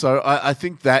 yeah. So I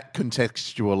think that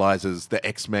contextualizes the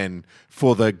X-Men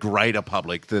for the greater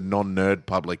public, the non-nerd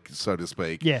public, so to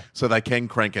speak. Yeah. So they can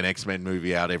crank an X-Men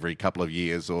movie out every couple of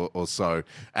years or so,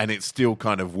 and it still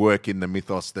kind of work in the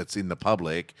mythos that's in the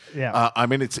public. Yeah. I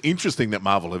mean, it's interesting that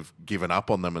Marvel have given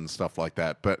up on them and stuff like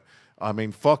that, but I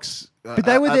mean, Fox. But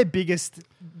they were their biggest.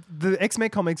 The X-Men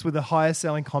comics were the highest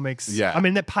selling comics. Yeah. I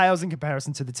mean, that pales in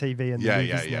comparison to the TV and the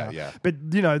movies yeah, now. yeah. But,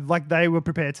 like they were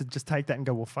prepared to just take that and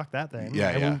go, well, fuck that then. Yeah,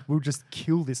 and yeah. We'll just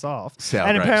kill this off. Sour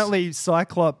and grapes. apparently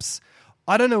Cyclops,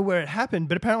 I don't know where it happened,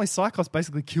 but apparently Cyclops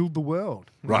basically killed the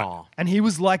world. Right. Aw. And he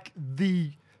was like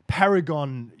the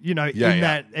paragon, in Yeah.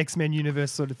 that X-Men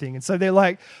universe sort of thing. And so they're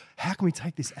like, how can we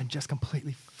take this and just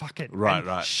completely fuck it? Right, and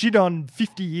right. shit on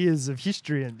 50 years of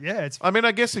history. And yeah, it's I mean,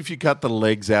 I guess if you cut the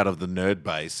legs out of the nerd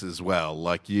base as well,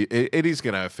 like it is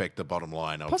going to affect the bottom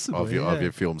line of Possibly, your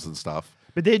yeah. films and stuff.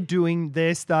 But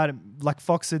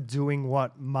Fox are doing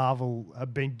what Marvel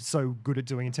have been so good at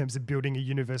doing in terms of building a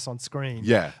universe on screen.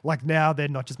 Yeah. Like now they're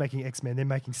not just making X-Men, they're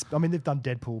making, they've done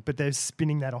Deadpool, but they're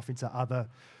spinning that off into other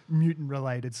mutant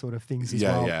related sort of things as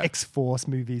Yeah, well. yeah. X-Force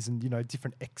movies and,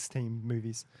 different X-Team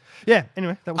movies. Yeah,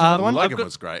 anyway, that was another one. Logan got-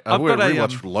 was great. I've we got a,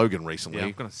 rewatched Logan recently. Yeah,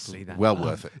 I've got to see that. Well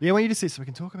worth it. Yeah, I want you to see it so we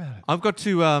can talk about it. I've got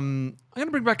to. I'm going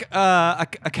to bring back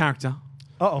a character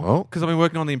Uh-oh. Oh, because I've been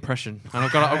working on the impression, and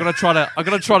I've got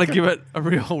to try to give it a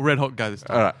real red hot go this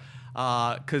time. all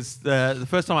right. Because the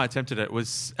first time I attempted it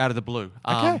was out of the blue.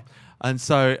 Okay. And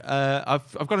so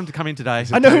I've got him to come in today.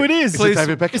 I know who it is. Please-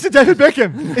 David Beckham? It's David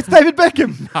Beckham. It's David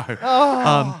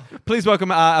Beckham. Please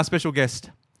welcome our special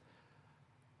guest,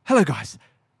 Hello, guys.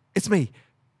 It's me,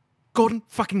 Gordon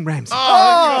fucking Ramsay.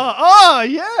 Oh,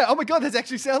 yeah. Oh, my God, that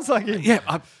actually sounds like it.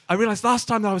 Yeah, I realised last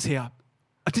time that I was here,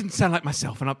 I didn't sound like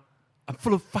myself, and I'm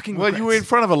full of fucking Well, regrets. you were in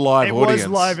front of a live It audience.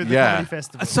 was live at the Comedy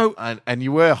Festival. So, And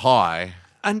you were high.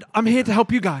 and I'm here to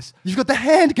help you guys. You've got the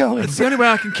hand going. It's the only way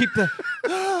I can keep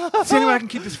it's the only way I can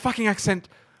keep this fucking accent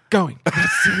going.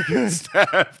 That's so good.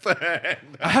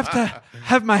 I have to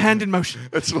have my hand in motion.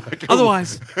 It's like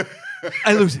Otherwise,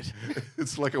 I lose it.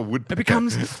 it's like a woodpecker. It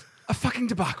becomes a fucking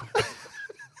debacle.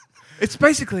 It's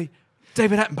basically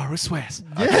David Attenborough swears.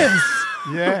 Yes.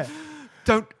 Yeah.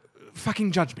 Don't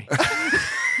fucking judge me.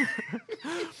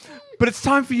 But it's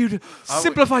time for you to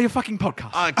simplify your fucking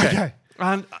podcast. Okay.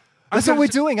 And That's what we're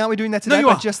doing. Aren't we doing that today? No, you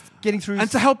By are. just getting through.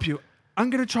 And to help you, I'm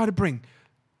going to try to bring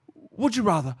Would You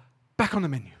Rather back on the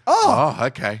menu. Oh,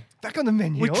 okay. Back on the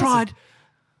menu. We Awesome. tried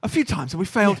a few times and we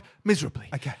failed miserably.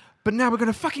 Okay. But now we're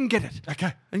going to fucking get it.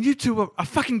 Okay. And you two are a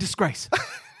fucking disgrace.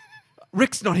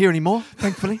 Rick's not here anymore,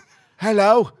 thankfully.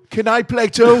 Hello, can I play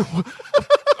too?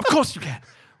 Of course you can.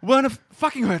 Werner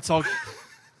fucking Herzog,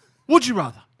 would you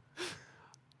rather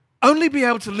only be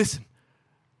able to listen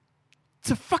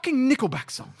to fucking Nickelback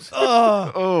songs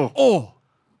or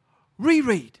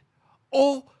reread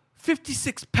all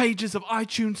 56 pages of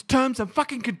iTunes terms and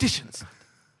fucking conditions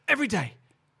every day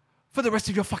for the rest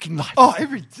of your fucking life? Oh,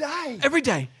 every day. Every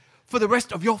day for the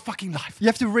rest of your fucking life. You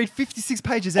have to read 56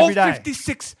 pages All every day.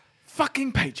 56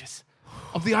 fucking pages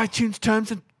of the iTunes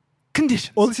terms and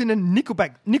conditions. Or listen to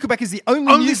Nickelback. Nickelback is the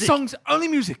only Only music. songs, only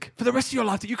music for the rest of your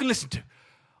life that you can listen to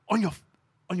on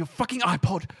your fucking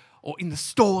iPod or in the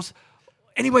stores,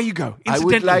 anywhere you go. I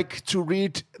would Incidentally, like to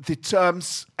read the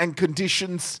terms and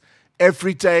conditions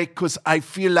every day because I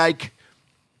feel like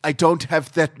I don't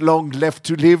have that long left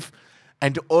to live.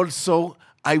 And also,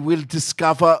 I will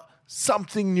discover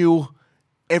something new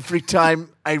every time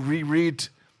I reread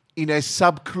in a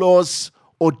subclause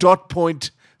or dot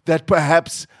point that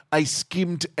perhaps I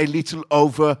skimmed a little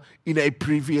over in a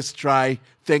previous try.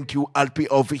 Thank you. I'll be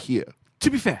over here. to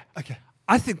be fair, Okay.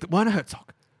 I think that Werner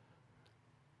Herzog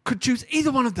could choose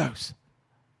either one of those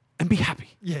and be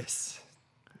happy. Yes.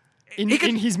 In He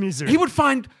could- his misery. He would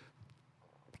find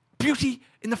beauty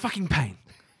in the fucking pain.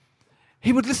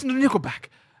 He would listen to Nickelback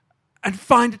and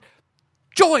find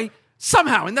joy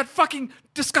somehow in that fucking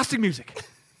disgusting music.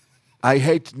 I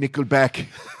hate Nickelback.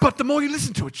 But the more you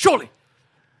listen to it, surely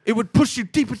it would push you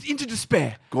deeper into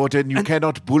despair. Gordon, you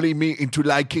cannot bully me into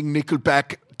liking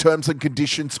Nickelback terms and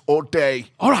conditions all day.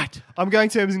 All right. I'm going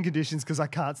terms and conditions because I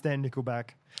can't stand Nickelback.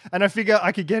 And I figure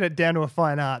I could get it down to a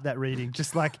fine art, that reading.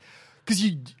 Just like, because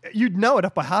you'd know it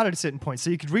up by heart at a certain point. So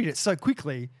you could read it so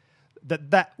quickly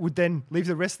that would then leave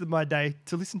the rest of my day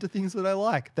to listen to things that I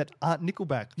like that aren't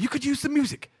Nickelback. You could use the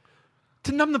music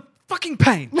to numb the fucking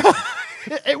pain.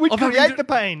 It would Of having create to- the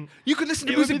pain. You could listen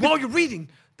to It would music be the- while you're reading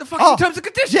the fucking terms and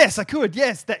conditions. Yes, I could.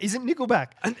 Yes, that isn't Nickelback.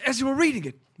 And as you were reading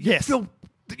it, Yes. you feel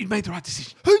that you made the right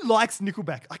decision. Who likes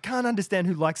Nickelback? I can't understand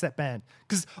who likes that band.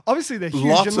 Because obviously they're huge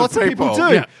Lots and of lots of people people.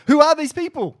 do. Yeah. Who are these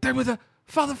people? They were the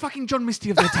Father fucking John Misty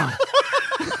of their time.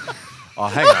 Oh,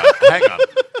 hang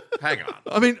on.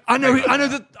 I mean, I know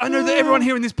that everyone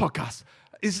here in this podcast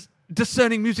is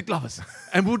discerning music lovers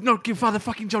and would not give Father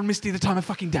fucking John Misty the time of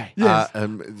fucking day.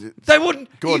 They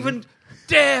wouldn't Gordon. even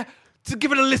dare to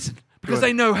give it a listen because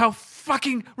they know how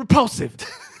fucking repulsive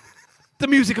the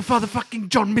music of Father fucking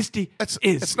John Misty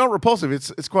is. It's not repulsive.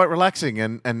 It's quite relaxing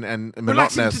and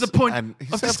monotonous. to the point and he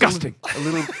of sounds disgusting.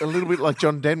 A little bit like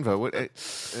John Denver.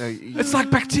 It's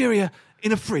like bacteria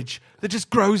in a fridge that just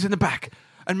grows in the back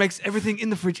and makes everything in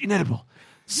the fridge inedible.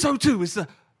 So too is the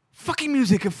fucking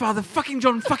music of Father fucking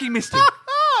John fucking Misty.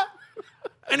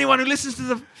 Anyone who listens to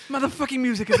the motherfucking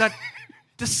music of that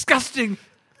disgusting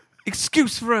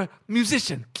excuse for a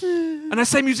musician, and I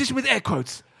say musician with air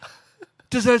quotes,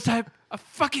 deserves to have a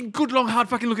fucking good long hard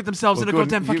fucking look at themselves in a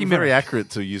goddamn fucking you're mirror. very accurate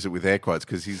to use it with air quotes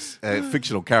because he's a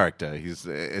fictional character.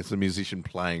 It's a musician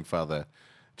playing Father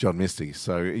John Misty.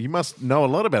 So you must know a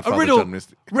lot about A Father riddle John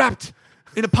Misty. wrapped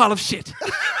in a pile of shit.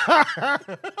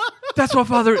 That's what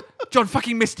Father John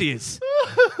fucking Misty is.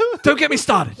 Don't get me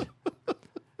started.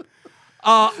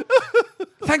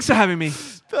 Thanks for having me.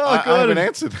 I haven't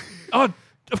answered. Oh,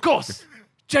 of course.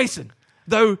 Jason,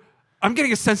 though I'm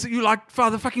getting a sense that you like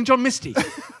Father fucking John Misty.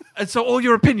 And so all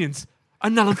your opinions are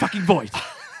null and fucking void.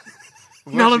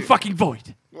 Null and fucking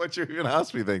void. What'd you even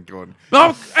ask me then, Gordon?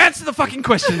 No, answer the fucking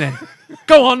question then.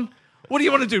 Go on. What do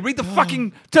you want to do? Read the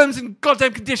fucking terms and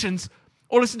goddamn conditions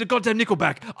or listen to goddamn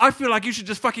Nickelback? I feel like you should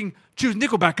just fucking choose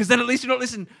Nickelback because then at least you don't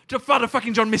listen to Father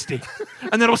fucking John Misty.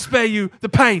 And that'll spare you the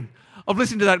pain of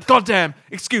listening to that goddamn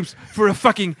excuse for a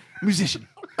fucking musician.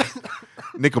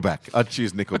 Nickelback. I'd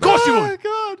choose Nickelback. Of course you would.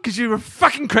 Because you're a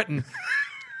fucking cretin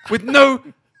with no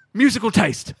musical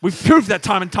taste. We've proved that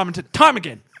time and time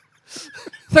again.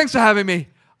 Thanks for having me.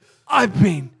 I've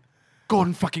been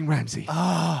Gordon fucking Ramsay.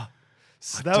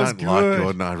 So that was I don't good. like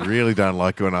Gordon. I really don't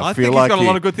like Gordon. I feel think like he's got a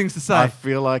lot of good things to say. I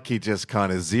feel like he just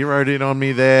kind of zeroed in on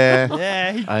me there.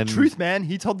 Yeah, And- truth, man.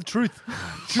 He told the truth.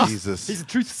 Jesus. He's a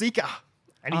truth seeker,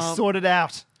 and he sorted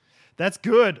out. That's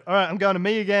good. All right, I'm going to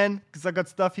me again because I got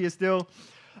stuff here still.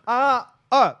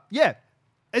 Yeah.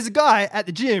 There's a guy at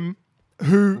the gym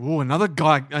who Oh, another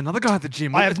guy at the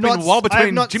gym. I have It's not. been a while I have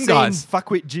between not gym seen guys.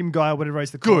 Fuckwit gym guy, whatever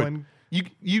race to call Good.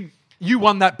 him. You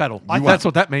won that battle. That's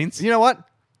what that means. You know what?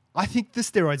 I think the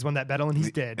steroids won that battle, and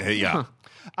he's dead. Yeah.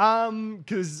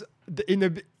 Because in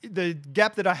the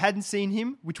gap that I hadn't seen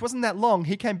him, which wasn't that long,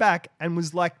 he came back and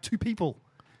was like 2 people,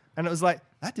 and it was like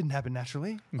that didn't happen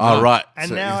naturally. Oh, right. And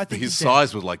So now I his, think his he's dead.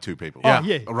 size was like 2 people. Oh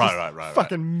yeah, Right.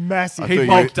 Fucking massive. I He thought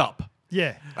bulked up.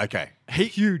 Yeah, Okay.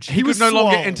 huge. He could was no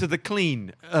longer swole. enter the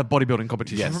clean bodybuilding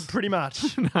competition. Yes. Pretty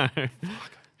much. No.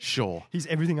 Sure. He's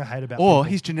everything I hate about. Or people.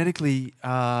 he's genetically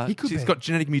He could he's be. got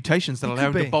genetic mutations that He allow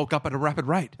him could to be. bulk up at a rapid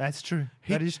rate. That's true.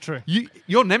 That is true.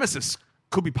 Your nemesis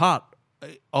could be part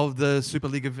of the Super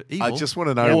League of Evil. I just want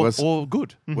to know, or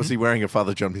good. was he wearing a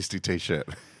Father John Misty t-shirt?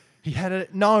 He had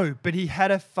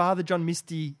a Father John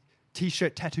Misty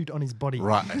T-shirt tattooed on his body.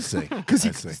 Right, I see. Because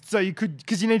I see.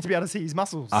 you need to be able to see his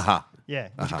muscles. Uh-huh. Yeah,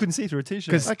 which you couldn't see through a T-shirt.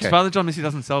 Because Okay. Father John Misty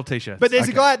doesn't sell T-shirts. But there's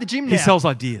a guy at the gym now. he sells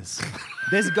ideas.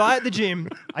 There's a guy at the gym,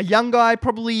 a young guy,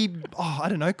 probably, I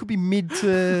don't know, could be mid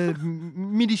to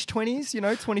mid-ish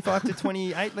 20s, 25 to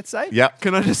 28, let's say. Yeah.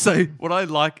 Can I just say, what I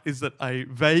like is that a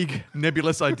vague,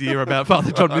 nebulous idea about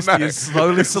Father John Misty know. is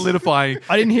slowly solidifying.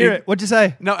 I didn't hear it. What'd you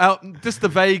say? No, just the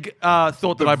vague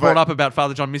thought that I brought up about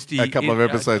Father John Misty A couple of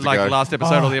episodes like ago. last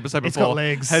episode Oh, or the episode it's before, got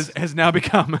legs. has now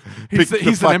become Pick the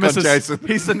he's the fuck on nemesis. Jason.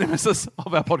 He's the nemesis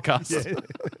of our podcast.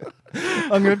 I'm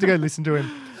going to have to go listen to him.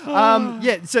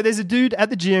 So there's a dude at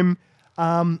the gym,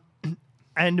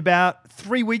 and about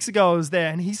 3 weeks ago I was there,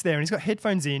 and he's there, and he's got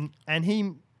headphones in, and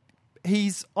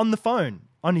he's on the phone,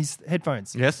 on his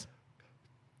headphones, Yes.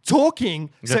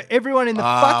 talking, so everyone in the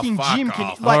fucking fuck gym can,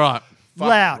 off. like, All right.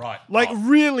 loud, right like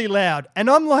really loud. And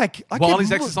I'm like, While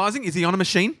he's exercising, is he on a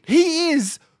machine? he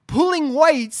is pulling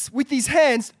weights with his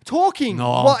hands, talking.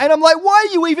 No. And I'm like, why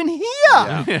are you even here?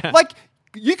 Yeah. Like,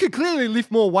 you could clearly lift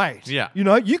more weight. Yeah.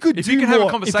 You could If do you can have a more.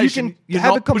 conversation, if you you're can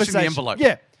have not a pushing the conversation. envelope.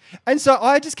 Yeah. And so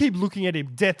I just keep looking at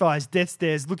him, death eyes, death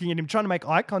stares, looking at him, trying to make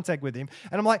eye contact with him.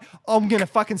 And I'm like, I'm going to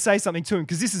fucking say something to him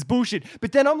because this is bullshit.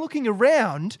 But then I'm looking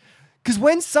around because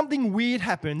when something weird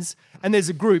happens and there's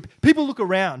a group, people look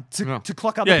around to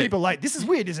clock other Yeah. people like, this is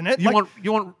weird, isn't it? You Like,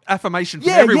 want affirmation from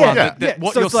Yeah, everyone yeah, that yeah.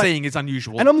 what So you're it's like- seeing is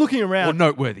unusual. and I'm looking around. or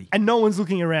noteworthy. And no one's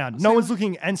looking around. No one's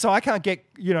looking. And so I can't get,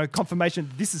 confirmation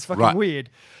that this is fucking Right. weird.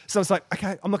 So it's like,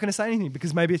 okay, I'm not going to say anything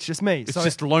because maybe it's just me. It's so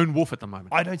just a lone wolf at the moment.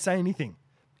 I don't say anything.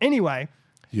 Anyway,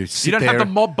 You You don't have the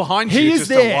mob behind He you. is just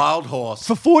there a wild horse.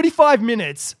 for 45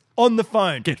 minutes on the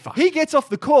phone. Get fucked. He gets off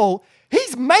the call.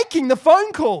 He's making the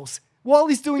phone calls while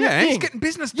he's doing the Yeah, thing. he's getting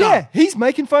business done. Yeah, he's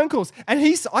making phone calls. And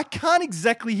I can't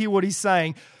exactly hear what he's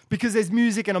saying because there's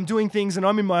music and I'm doing things and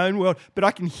I'm in my own world, but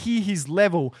I can hear his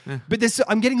level. But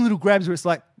I'm getting little grabs where it's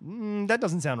like, that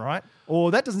doesn't sound right.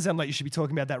 Or that doesn't sound like you should be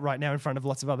talking about that right now in front of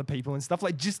lots of other people and stuff.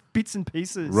 Like just bits and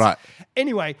pieces. Right.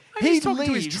 Anyway, He's talking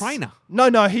to his trainer.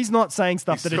 No, he's not saying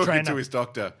stuff He's that a talking trainer. to his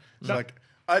doctor. He's like,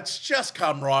 it's just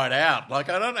come right out. Like,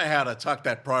 I don't know how to tuck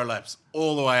that prolapse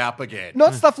all the way up again.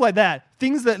 Not stuff like that.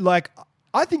 Things that like,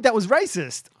 I think that was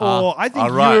racist. Or I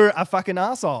think right. you're a fucking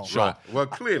asshole. Right. Well,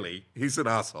 clearly, he's an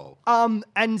asshole.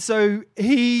 And so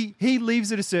he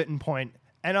leaves at a certain point,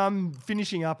 and I'm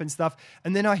finishing up and stuff.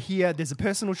 And then I hear there's a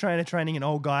personal trainer training an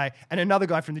old guy and another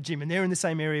guy from the gym, and they're in the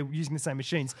same area using the same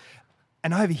machines.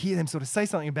 And I overhear them sort of say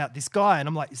something about this guy, and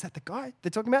I'm like, is that the guy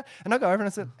they're talking about? And I go over and I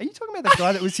said, are you talking about that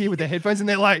guy that was here with the headphones? And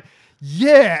they're like,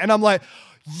 yeah. And I'm like,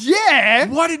 yeah.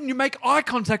 Why didn't you make eye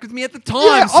contact with me at the time?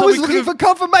 Yeah, I was we looking could've- for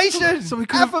confirmation. So we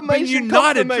could have been Affirmation,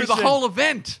 united through the confirmation. whole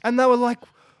event. And they were like,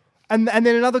 and then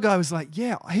another guy was like,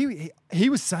 yeah, he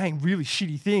was saying really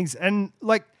shitty things. And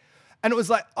it was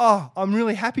like, oh, I'm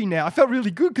really happy now. I felt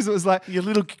really good because it was like, Your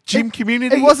little gym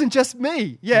community. it wasn't just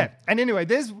me. Yeah. And anyway,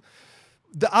 there's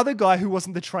the other guy who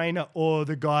wasn't the trainer or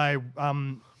the guy,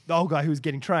 the old guy who was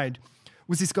getting trained,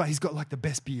 was this guy. He's got like the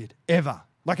best beard ever.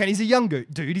 Like, and he's a young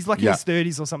dude. He's like in Yeah. his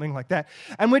 30s or something like that.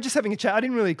 And we're just having a chat. I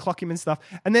didn't really clock him and stuff.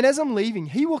 And then as I'm leaving,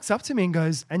 he walks up to me and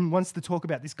goes, and wants to talk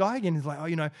about this guy again. He's like,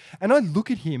 and I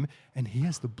look at him and he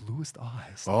has the bluest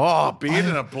eyes. Oh, beard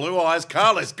and a blue eyes.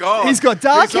 Carlos, God. He's got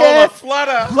dark he's hair, all a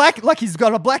flutter. black, like he's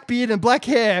got a black beard and black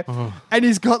hair, and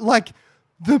he's got like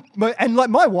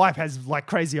my wife has like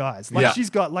crazy eyes. Like Yeah. she's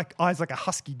got like eyes like a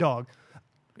husky dog.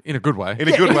 In a good way. In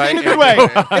a good way. In a good way.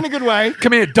 In a good way.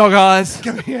 Come here, dog eyes.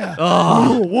 Yeah.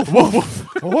 Oh, woof, woof,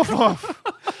 woof, woof, woof.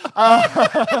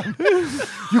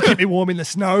 You keep me warm in the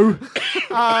snow.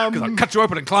 Because I'll cut you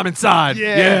open and climb inside.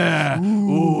 Yeah.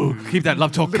 Ooh, keep that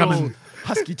love talk Little coming.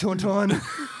 husky tauntaun.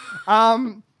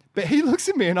 But he looks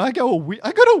at me and I got all weird.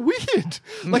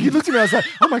 Like he looks at me, I was like,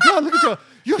 oh my God, look at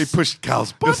you. He pushed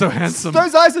Carl's You're butt. so handsome.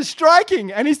 Those eyes are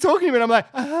striking. And he's talking to me and I'm like,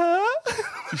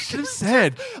 You should have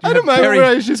said. I don't know where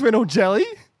I just went all jelly.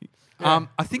 I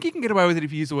think you can get away with it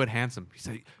if you use the word handsome. You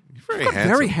say, you've very got handsome."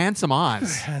 very handsome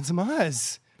eyes. Handsome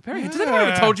eyes. Very. Has anyone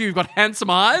ever told you you've got handsome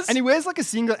eyes? And he wears like a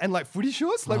singlet and like footy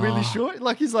shorts, like really short.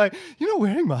 Like he's like, you're not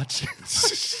wearing much.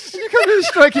 You got really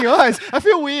striking eyes. I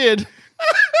feel weird.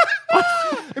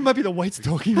 It might be the weights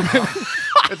talking.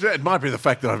 It might be the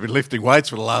fact that I've been lifting weights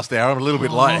for the last hour. I'm a little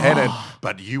bit lightheaded,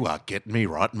 but you are getting me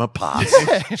right in my parts.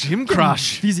 Gym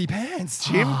crush. Fizzy pants.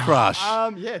 Gym crush.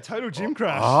 Yeah, total gym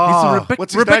crush. He's the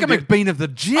what's his Rebecca name? McBean of the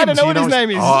gym. I don't know Do what you his name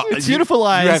is. Oh, It's beautiful You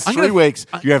eyes. have 3 weeks.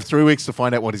 You have 3 weeks to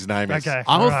find out what his name is. Okay.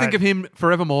 I will Alright. think of him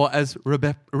forevermore as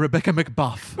Rebecca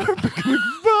McBuff.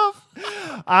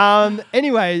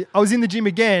 Anyway, I was in the gym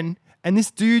again, and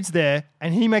this dude's there,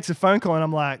 and he makes a phone call, and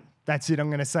I'm like, that's it, I'm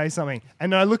going to say something.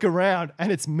 And then I look around,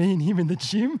 and it's me and him in the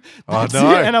gym. That's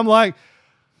no. it. And I'm like,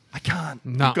 I can't.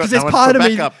 No. Got- Because there's no one part for of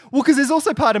me. backup. Well, because there's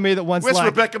also part of me that wants Where's like,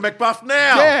 Rebecca McBuff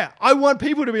now? yeah, I want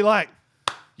people to be like,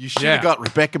 You should Yeah. have got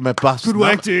Rebecca McBuff's good work,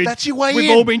 number. dude. That's your way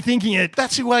We've in. all been thinking it.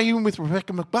 That's your way in with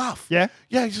Rebecca McBuff. Yeah?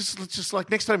 Yeah, just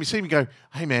like next time you see me, go,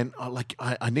 hey man,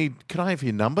 I need. Can I have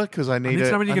your number? Because I need. need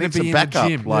to know when you're I gonna need some be in the backup.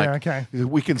 gym. Like, Yeah, okay.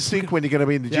 We can sync when you're going to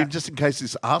be in the gym, Yeah. just in case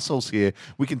this arsehole's here.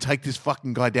 We can take this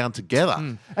fucking guy down together.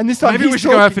 And this time Maybe he's we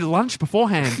should go out talking- for lunch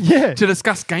beforehand. Yeah. To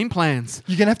discuss game plans.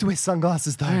 You're gonna have to wear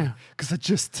sunglasses though, Yeah. because I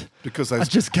just Because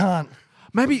those- can't.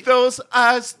 Maybe Those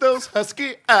eyes, those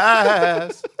husky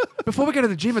eyes. before we go to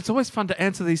the gym, it's always fun to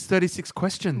answer these 36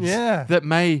 questions. Yeah. That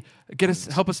may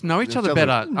help us know each other other.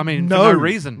 better. I mean, No. for no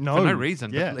reason. No. For no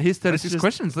reason. Yeah. But here's 36 Let's just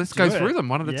questions. Let's do go it. through them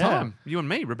one at a Yeah. time. You and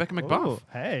me, Rebecca McBuff. Oh,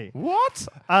 hey. What?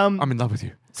 I'm in love with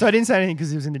you. So I didn't say anything because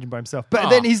he was in the gym by himself. But Oh.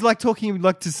 then he's like talking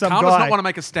like to some Carl guy. does not want to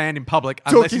make a stand in public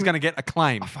unless Talking- he's going to get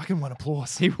acclaim. I fucking want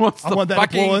applause. He wants I the want that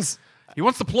fucking applause. He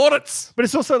wants the plaudits. But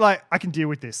it's also like I can deal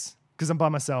with this because I'm by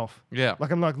myself. Yeah. Like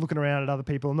I'm like looking around at other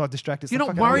people. I'm not distracted. It's You're like,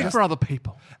 not fucking, worried just- for other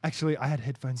people. Actually, I had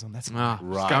headphones on. That's Ah,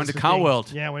 Right. just go into That's the Car thing.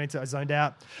 World. Yeah, I went into. I zoned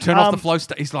out. Turn off the flow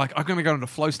state. He's like, I'm going to go into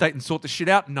flow state and sort this shit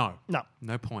out. No. No,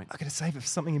 No point. I gotta save it for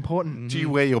something important. Do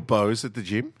you wear your bows at the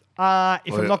gym? If Well,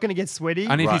 I'm not gonna get sweaty,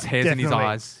 I need his Right. hairs in his Definitely.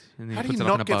 eyes. And then How he do you puts it up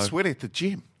in not a get bow. sweaty at the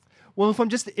gym? well,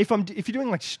 if you're doing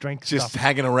like strength Just stuff,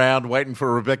 hanging around waiting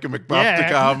for Rebecca McBuff Yeah. to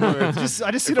come. I just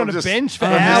sit If on I'm a just- bench for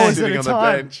if I'm just hours at sitting a on the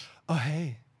time. bench. Oh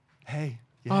hey,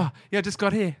 yeah. Oh, yeah, I just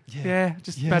got here. Yeah,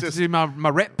 just Yeah. about Just- to do my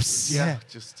reps. Yeah.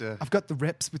 Just I've got the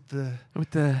reps with the.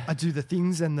 With the I do the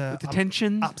things and the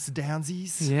tension. ups and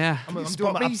downsies. Yeah. I'm you doing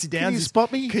spot my me? ups and Can you downsies.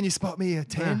 spot me? Can you spot me a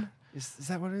 10? Is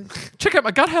that what it is? Check out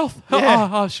my gut health. Yeah.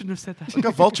 Oh, I shouldn't have said that. I've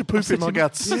got vulture poop said in my too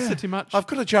guts. much. I said too much. I've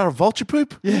got a jar of vulture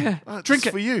poop. Yeah. Drink This is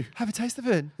it. for you. Have a taste of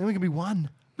it. Then we can be one.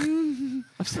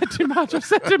 I've said too much. I've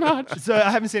said too much. So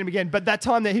I haven't seen him again. But that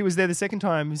time that he was there the second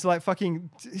time, he's like fucking.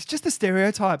 It's just a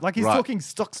stereotype. Like he's Right. talking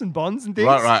stocks and bonds and things.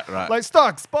 Right. Like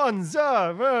stocks, bonds.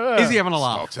 Is he having a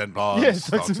laugh? Stocks and bonds. Yeah,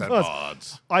 stocks and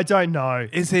bonds. I don't know.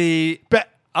 Is he? But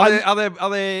Are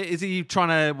there? Is he trying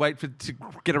to wait to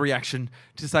get a reaction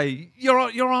to say you're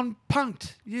on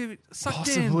punked? You sucked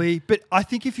in. possibly. But I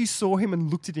think if you saw him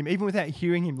and looked at him, even without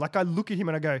hearing him, like I look at him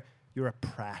and I go, "You're a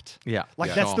prat." Yeah. Like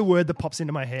Yeah. that's Sure. the word that pops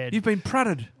into my head. You've been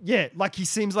pratted. Yeah, like he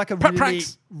seems like a Prat really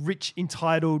pranks. rich,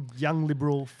 entitled, young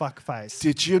liberal fuckface.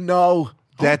 Did you know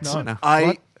that no. I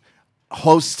What?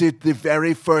 hosted the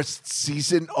very first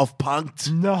season of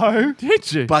Punked, No. Did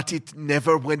you? but it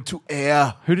never went to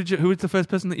air? Who did you? Who was the first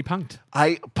person that you punked?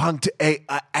 I punked a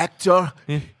actor.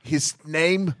 Yeah. His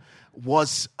name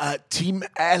was Tim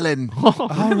Allen. All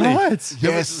right.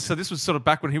 Yes. So this was sort of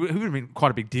back when he would have been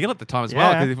quite a big deal at the time as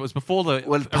well. Yeah. Because it was before the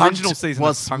Well, original Punked season.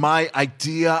 was of Punked. my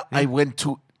idea. I went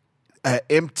to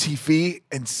MTV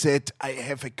and said, I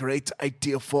have a great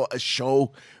idea for a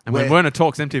show. And when Werner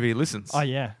talks, MTV listens. Oh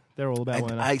yeah, they're all about and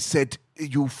Werner. I said,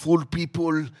 "You fool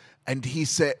people," and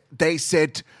they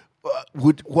said,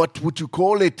 "What would you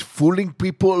call it? Fooling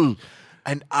people?"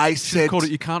 And I Should have said, called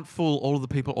it. You can't fool all of the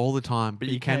people all the time, but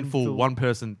you can fool one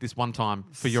person this one time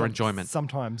for your enjoyment.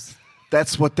 Sometimes.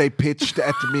 "That's what they pitched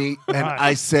at me," and Right.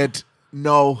 I said,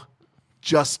 "No,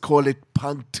 just call it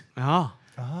Punked." Ah.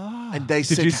 And they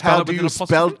Did said, you spell "How it do with you an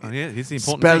spell apostrophe? Oh, yeah, here's the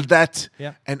important spell thing. that?"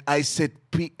 Yeah. And I said,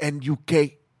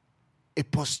 "PNUK."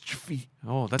 apostrophe.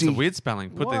 Oh, that's D. a weird spelling.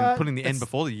 What? Putting the N That's-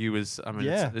 before the U is, I mean,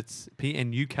 Yeah. it's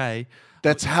PNUK.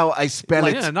 That's how I spell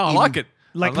it. Yeah, no, I in- like it.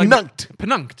 Like I Penunct.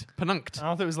 Penunct. I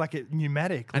thought it was like a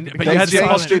pneumatic. And- like but They you had the changed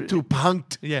apostrophe- it to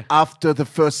punked Yeah. after the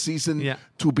first season Yeah.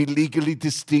 to be legally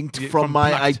distinct Yeah, from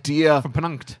my Penunct. idea. From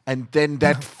Penunct. And then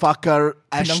that fucker,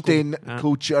 Ashton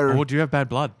Kutcher, Or do you have bad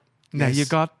blood? Now Yes. you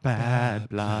got bad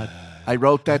blood. I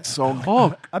wrote that song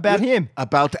Oh, about him.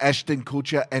 about Ashton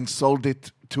Kutcher and sold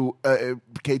it to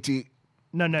Katie.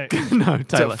 No. no, To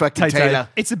Taylor. fucking Tay-Tay. Taylor.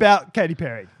 It's about Katy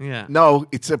Perry. Yeah. No,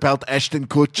 it's about Ashton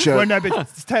Kutcher. Well, no, but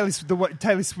it's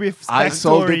Taylor Swift's I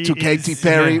sold it to backstory Katy is-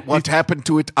 Perry. Yeah. What happened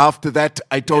to it after that,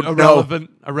 I don't know.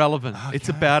 Irrelevant. It's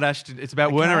about Ashton. It's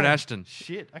about Werner and Okay. Ashton.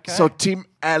 Shit. Okay. So Tim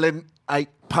Allen, I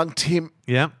punked him.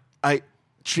 Yeah. I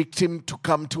tricked him to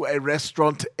come to a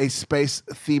restaurant, a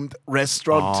space-themed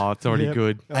restaurant. Oh, it's already Yep.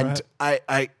 good. And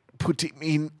I put him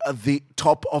in the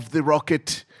top of the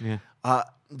rocket. Yeah.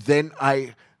 Then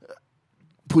I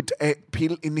put a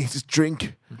pill in his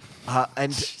drink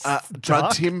and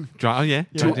drugged him Oh, yeah.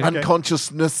 to Okay.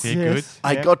 unconsciousness. Yeah, good.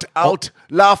 I Yeah. got out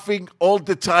laughing all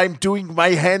the time, doing my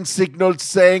hand signals,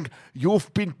 saying,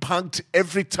 "You've been punked."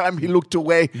 Every time he looked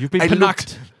away, You've been I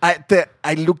penucked.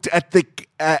 looked at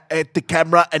the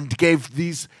camera and gave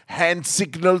these hand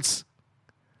signals.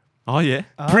 Oh, yeah.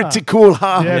 Pretty cool,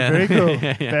 huh? Yeah, Yeah. very cool.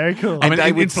 Yeah, yeah. Very cool. I mean,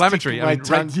 I would inflammatory. stick I my mean,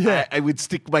 tongue. Yeah. I would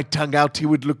stick my tongue out. He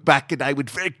would look back, and I would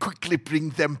very quickly bring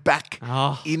them back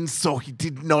Oh. in, so he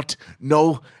did not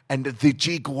know, and the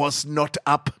jig was not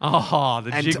up. Oh,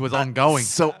 the And, jig was ongoing.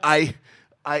 So I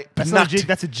That's not a penucked- jig,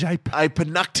 that's a jape. I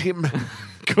penucked him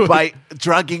by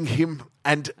drugging him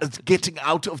and getting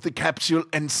out of the capsule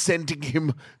and sending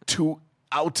him to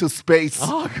outer space,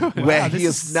 where Wow, he this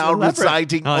is is now elaborate.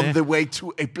 residing Oh, on yeah. the way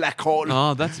to a black hole.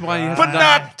 Oh, that's why he has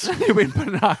Penucked! You've been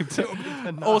penucked.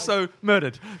 Also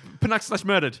murdered.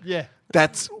 Penucked/murdered. Yeah.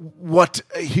 That's what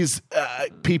his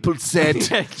people said.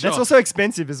 Yeah, That's sure. also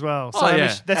expensive as well. So Oh,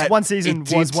 yeah. that's one season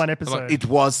It was did- one episode. It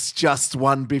was just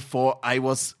one before I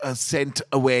was sent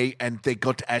away, and they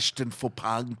got Ashton for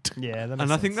punked. yeah, that makes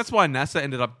And I think sense. that's why NASA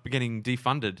ended up getting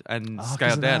defunded and 'cause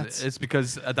scaled of down. that. It's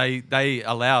because they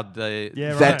allowed the Yeah,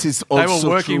 right. That is they also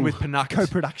were working true. with Penuct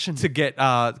Co-production. to get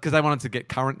because they wanted to get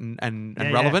current and Yeah,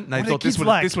 relevant. yeah. And they What are thought kids this would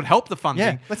like? this would help the funding.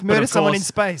 Yeah, let's But murder of someone in course,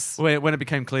 space. When it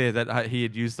became clear that he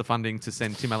had used the funding to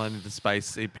send Tim Allen into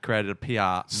space, it created a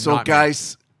PR. So, nightmare.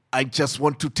 guys, I just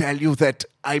want to tell you that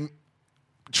I'm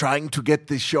trying to get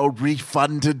the show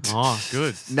refunded. Oh,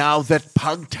 good. Now that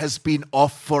Punked has been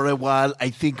off for a while,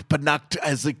 I think Penucked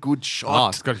has a good Oh, shot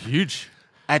it's got huge.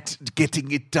 at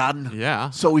getting it done. Yeah.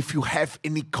 So if you have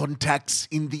any contacts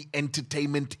in the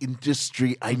entertainment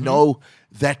industry, I Mm-hmm. know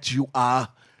that you are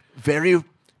very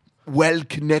well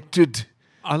connected.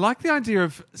 I like the idea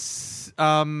of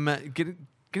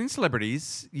getting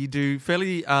celebrities. You do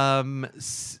fairly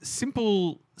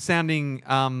simple sounding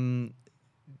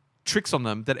tricks on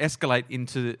them that escalate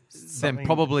into them Something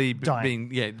probably dying.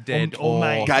 being dead Or or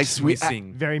maimed. Guys, we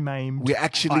missing. Very maimed. We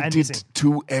actually and did missing.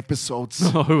 2 episodes.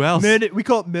 Oh, who else? Murdered. We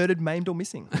call it murdered, maimed, or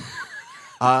missing.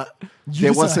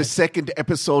 There was a decide. second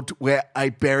episode where I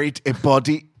buried a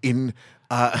body in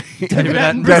David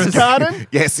Attenborough's garden?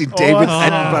 Yes, in David Oh.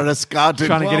 Attenborough's garden.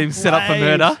 Trying to get him set up for Wait.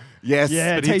 murder. Yes,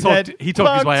 Yeah, But take he talked that.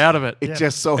 his way Punked. out of it. it Yeah.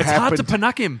 just so It's happened. hard to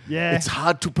penuck him. Yeah. It's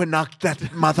hard to penuck that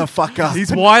motherfucker.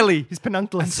 He's wily He's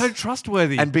penuncless. and so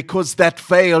trustworthy. And because that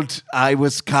failed, I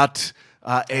was cut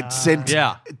and sent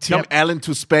Yeah. Tim Yep. Allen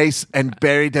to space and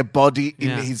buried a body in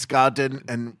Yeah. his garden.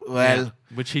 And, well, Yeah.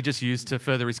 Which he just used to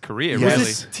further his career. Yes. Really,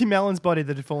 Was it Tim Allen's body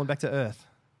that had fallen back to Earth?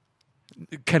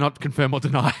 cannot confirm or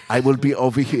deny. I will be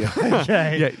over here.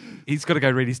 Okay. Yeah, he's got to go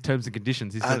read his terms and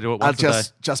conditions. He's got to do it I'll once a day.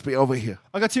 just be over here.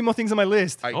 I got 2 more things on my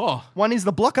list. Oh, One is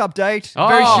the block update. Oh,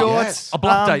 Very short. yes. a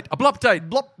block date. A block date.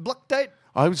 Block date.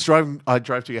 I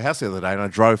drove to your house the other day, and I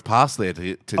drove past there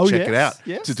to Oh, check it yes, out,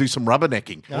 yes. to do some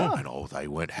rubbernecking. Ah. And they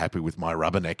weren't happy with my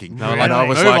rubbernecking. No, and like, I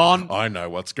was move like, on. I know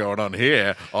what's going on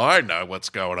here. I know what's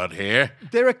going on here.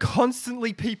 There are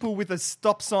constantly people with a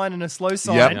stop sign and a slow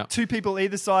sign. Yep. 2 people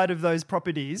either side of those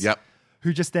properties. Yep.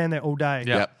 Who just stand there all day.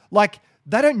 Yep. Like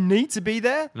they don't need to be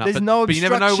there. There's but, no but you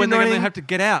obstruction. never know when they're or going to anything. have to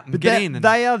get out and But get they- in. And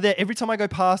they are there every time I go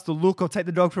past or look or take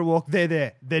the dog for a walk. They're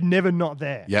there. They're never not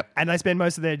there. Yep. And they spend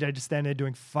most of their day just standing there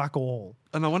doing fuck all.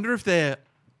 And I wonder if they're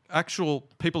actual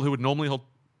people who would normally hold.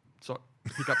 Sorry,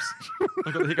 hiccups.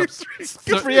 I got the hiccups.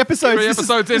 Good 3 episodes. 3 This is-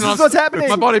 episodes in. this and is what's happening.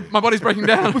 My body's breaking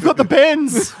down. We've got the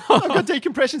pens. I've got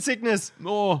decompression sickness.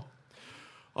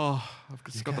 I've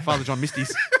just got the Father John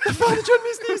Misties. Father John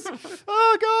Misties.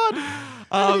 Oh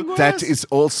God. Anything That worse? is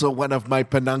also one of my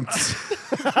penuncts.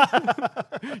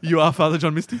 You are Father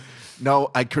John Misty? No,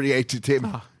 I created him.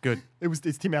 Ah, good.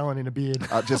 It's Tim Allen in a beard.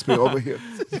 I'll just be over here.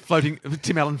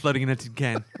 Tim Allen floating in a tin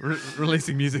can,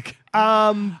 releasing music.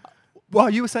 Well,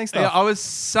 you were saying stuff. Yeah, I was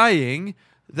saying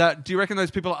that. Do you reckon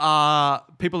those people are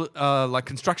like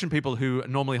construction people who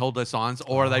normally hold those signs,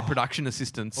 or are they production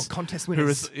assistants Or contest who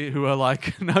winners. who are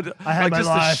like I had like my just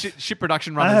life. the ship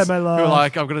production I runners had my who are life.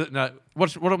 like I've got to no.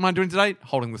 What am I doing today?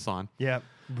 Holding the sign. Yeah.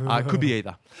 It could be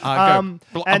either. And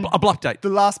A bluff date. The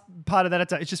last part of that,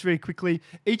 it's just very quickly.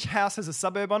 Each house has a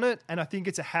suburb on it, and I think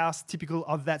it's a house typical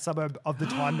of that suburb of the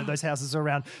time that those houses are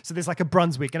around. So there's like a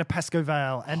Brunswick and a Pascoe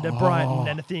Vale and a Brighton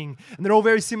and a thing, and they're all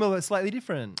very similar, slightly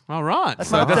different. All right. That's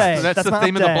so my that's, update. that's That's the my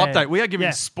theme of the bluff update. date. We are giving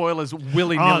Yeah. spoilers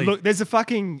willy Oh, nilly. look, there's a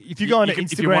fucking. If you go on to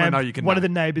if you wanna Instagram, know, you can one know. of the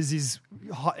neighbors is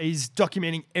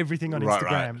documenting everything on Right,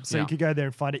 Instagram, right. so Yeah. you could go there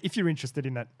and find it if you're interested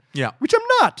in that. Yeah. Which I'm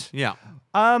not. Yeah.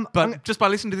 I'm But just by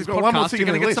listening to this got one more podcast, thing you're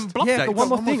going on to the get some list. bluff Yeah, dates. but one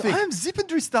more One more thing. thing. I am zipping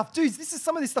through stuff, dudes.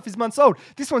 Some of this stuff is months old.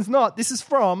 This one's not. This is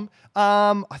from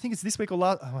I think it's this week or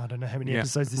last. Oh, I don't know how many Yeah.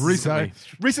 episodes this Recently. is.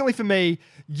 Recently for me,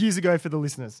 years ago for the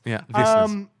listeners. Yeah,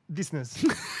 listeners. Listeners.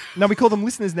 No, we call them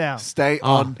listeners now. Stay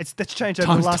on That's changed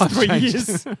over the last times 3 changed.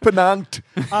 years. Penang.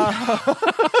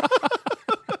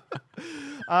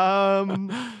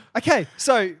 Okay,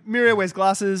 so Miria wears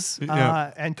glasses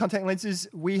Yeah. and contact lenses.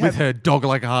 We With have her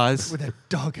dog-like eyes. with a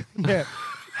dog. Yeah,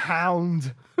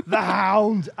 hound. The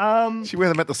hound. She wear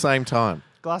them at the same time.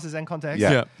 Glasses and contacts.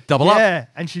 Yeah. Double up. Yeah,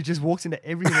 and she just walks into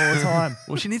everything all the time.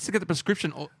 Well, she needs to get the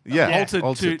prescription Yeah. altered,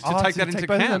 Altered. to Oh, take to that take into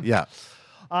both of account. them.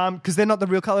 Yeah. Because they're not the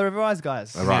real color of her eyes,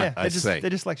 guys. Right, Yeah, I they're just see. they're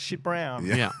just like shit brown.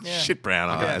 Yeah. Yeah. Shit brown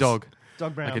eyes. Dog.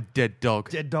 Dog brown. Like a dead dog.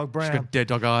 Dead dog She's brown. got dead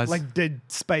dog eyes. Like dead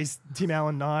space Tim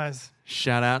Allen eyes.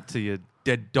 Shout out to your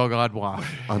dead dog-eyed wife.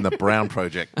 On the Brown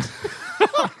Project.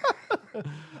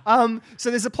 So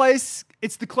there's a place.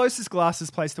 It's the closest glasses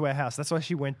place to our house. That's why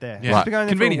she went there. Yeah. She's Right. been going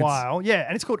there Convenience. for a while. Yeah,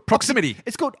 and it's called Proximity.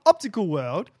 It's called Optical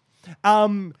World. What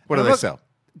and do I've they got sell?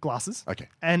 Glasses. Okay.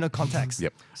 And contacts.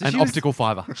 Yep. So An she was- optical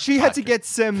fiber. She had to get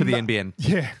some For the NBN.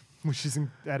 Yeah, which isn't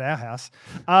at our house.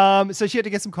 So she had to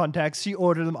get some contacts. She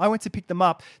ordered them. I went to pick them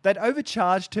up. They'd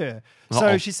overcharged her. So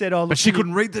Uh-oh. she said, "Oh, look, But she can you-"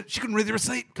 couldn't read the. She couldn't read the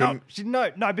receipt. No,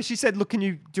 but she said, "Look, do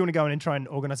you want to go in and try and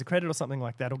organize a credit or something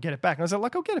like that, or get it back?" And I was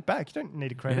like, "I'll get it back. You don't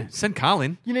need a credit. Yeah. Send Carl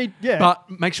in. You need, yeah." But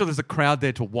make sure there's a crowd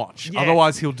there to watch. Yeah.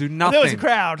 Otherwise, he'll do nothing. there was a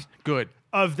crowd Good.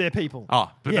 of their people.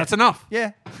 Oh, but Yeah. that's enough.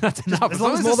 Yeah, That's enough. as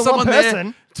long as there's more than one someone there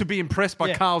person. to be impressed by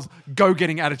Yeah. Carl's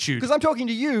go-getting attitude. because I'm talking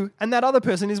to you, and that other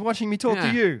person is watching me talk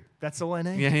Yeah. to you. That's all I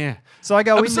need. Yeah, yeah. So I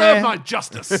go in Observe there. my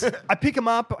justice. I pick them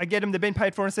up, I get them, they've been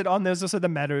paid for, and I said, "Oh, and there's also the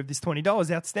matter of this $20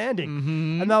 outstanding."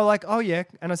 Mm-hmm. And they were like, "Oh, yeah."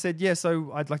 And I said, "Yeah,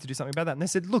 so I'd like to do something about that." And they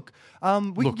said, "Look,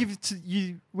 we could give it to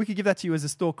you. We could give that to you as a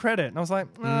store credit." And I was like,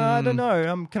 "I don't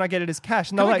know. Can I get it as cash?"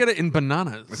 And Can they I were get like, it in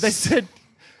bananas? they said,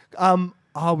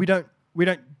 we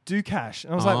don't do cash."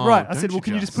 And I was like, Oh, "Right." I don't said, "Well, you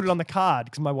can you just just?" put it on the card?"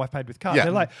 Because my wife paid with card. Yeah.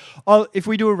 They're like, "Oh, if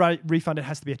we do a refund, it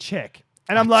has to be a check."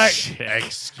 And I'm like,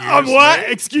 Excuse "What?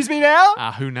 Excuse me now?"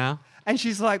 Who now? And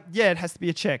she's like, "Yeah, it has to be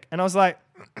a check." And I was like,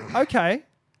 "Okay,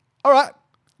 all right,"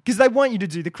 because they want you to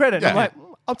do the credit. I'm Yeah. like,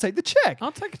 "I'll take the check."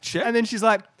 I'll take a check. And then she's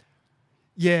like,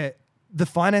 "Yeah, the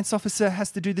finance officer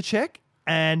has to do the check,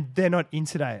 and they're not in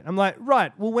today." I'm like,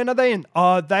 "Right. Well, when are they in?"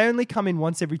 "Oh, they only come in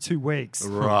once every 2 weeks."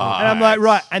 Right. And I'm like,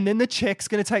 "Right." And then the check's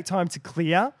going to take time to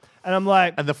clear. And I'm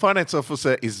like, And the finance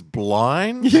officer is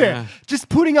blind? yeah, just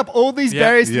putting up all these Yeah.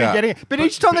 barriers to Yeah. me getting it. But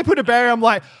each time they put a barrier, I'm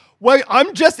like, wait,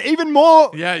 I'm just even more.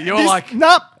 Yeah, you're like-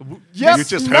 nope. Yep, You're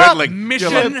just nope. hurdling.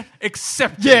 Mission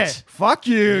accepted. Yeah, fuck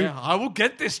you. Yeah, I will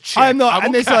get this check. I'm not. I will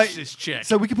and there's cash like, this check.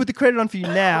 so we can put the credit on for you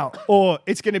now, or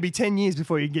it's going to be 10 years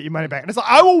before you can get your money back. And it's like,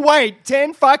 I will wait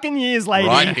 10 fucking years, lady.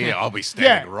 Right here. I'll be Yeah,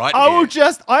 standing right I here.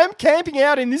 will I'm camping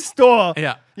out in this store.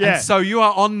 yeah. Yeah. And so you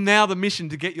are on now the mission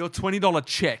to get your $20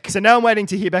 check. So now I'm waiting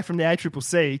to hear back from the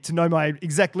ACCC to know my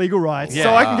exact legal rights, so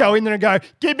Yeah. I can go in there and go,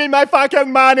 "Give me my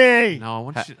fucking money." No, I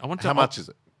want to. How much is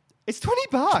it? It's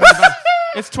 $20.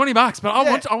 It's $20, but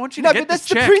I want you to no, get but that's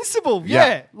the check. the principle. Yeah.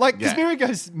 Yeah. Like, because Yeah. Mira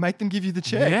goes, "Make them give you the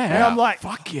check." Yeah. And I'm like,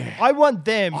 Fuck yeah. I want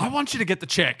them. I want you to get the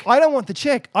check. I don't want the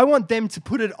check. I want them to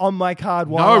put it on my card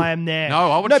while No. I am there.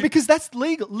 No, I want you- because that's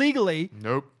legal. Legally,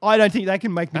 Nope. I don't think they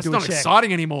can make me That's do not a check.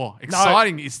 exciting anymore.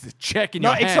 Exciting is the check in No,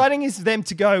 your hand. exciting is them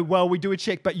to go, "Well, we do a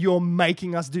check, but you're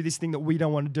making us do this thing that we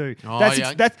don't want to do." Oh, that's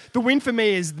yeah. that's the win for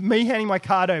me is me handing my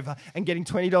card over and getting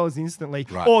 $20 instantly,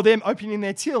 Right. or them opening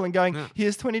their till and going,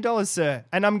 "Here's $20, sir,"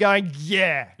 and I'm going,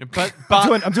 "Yeah." But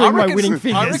I'm doing I my reckon- winning I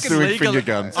fingers. reckon Doing legally, finger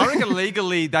guns. I reckon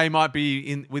legally they might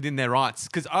be within their rights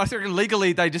because I reckon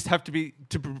legally they just have to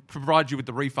provide you with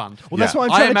the refund. Well, that's Yeah. why I'm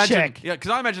trying imagine, to check. Yeah, because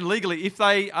I imagine legally if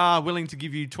they are willing to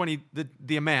give you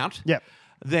the amount, Yep.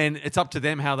 then it's up to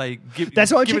them how they give.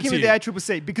 That's why I'm give it checking to with you. the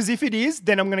ACCC, because if it is,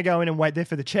 then I'm going to go in and wait there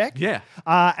for the check. Yeah.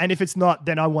 And if it's not,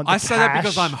 then I want the I say that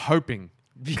because cash. I'm hoping.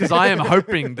 Because I am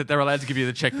hoping that they're allowed to give you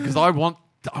the check because I want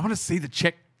to see the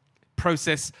check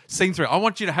process seen through. I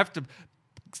want you to have to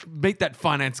meet that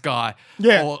finance guy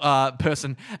or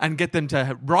person and get them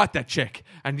to write that check,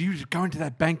 and you go into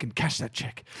that bank and cash that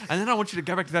check, and then I want you to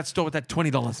go back to that store with that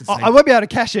 $20 and say, I won't be able to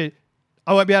cash it.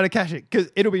 I won't be able to cash it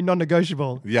because it'll be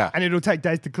non-negotiable. Yeah. And it'll take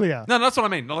days to clear. no, that's what I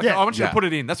mean. Like, Yeah. I want you Yeah. to put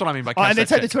it in. That's what I mean by Oh, cash and then that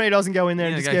take check. the $20 and go in there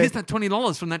and Yeah, just go, go. here's that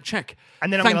 $20 from that check.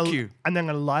 And then Thank I'm gonna, you. And then I'm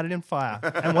going to light it in fire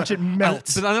and watch it But melt.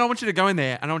 then I want you to go in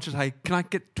there and I want you to say, can I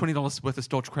get $20 worth of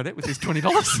storage credit with this $20?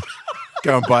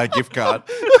 Go and buy a gift card.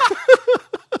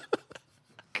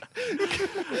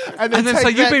 and and then take say,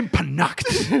 you've that- been panucked.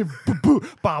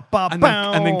 Ba, ba, and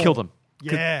bow. then kill them.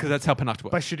 Yeah. Because that's how panucked By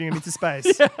works. shooting them into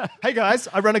space. Hey guys,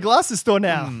 I run a glasses store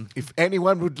now. If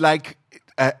anyone would like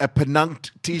a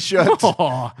Penunct T-shirt,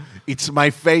 Oh. it's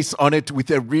my face on it with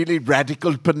a really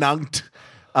radical Penunct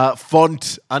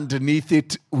font underneath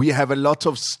it. We have a lot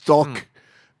of stock.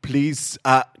 Please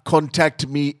contact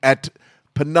me at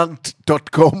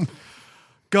penunct.com.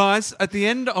 Guys, at the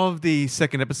end of the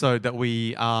second episode that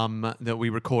we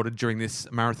recorded during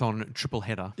this marathon triple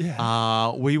header,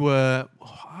 we were,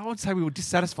 I would say, we were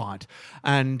dissatisfied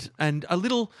and a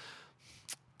little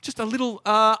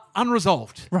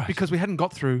unresolved, Right. because we hadn't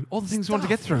got through all the things we wanted to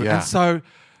get through, Yeah. and so,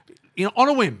 on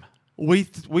a whim, we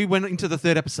went into the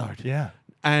third episode, Yeah.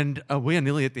 And we are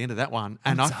nearly at the end of that one,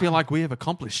 and I feel like we have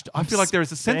accomplished. I feel like there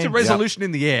is a sense of Same. resolution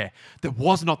in the air that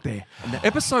was not there. And the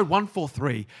episode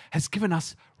 143 has given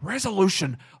us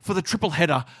resolution for the triple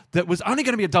header that was only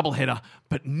going to be a double header,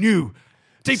 but knew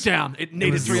deep down it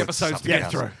needed 3 episodes to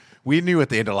get through. We knew at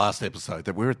the end of last episode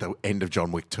that we're at the end of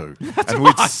John Wick 2. And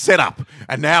we'd set up,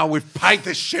 and now we've paid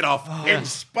this shit off in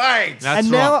spades. That's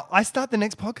And right. now I start the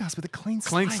next podcast with a clean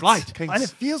slate. And it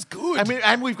feels good. I mean,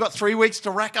 and we've got 3 weeks to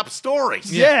rack up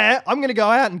stories. yeah, I'm going to go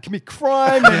out and commit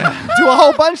crime and do a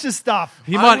whole bunch of stuff.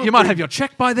 You might have your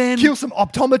check by then. Kill some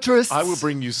optometrists. I will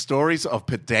bring you stories of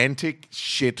pedantic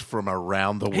shit from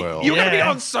around the world. You're going to be Yeah.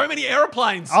 on so many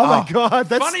airplanes. Oh my God,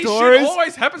 that's Funny stories. shit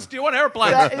always happens to you on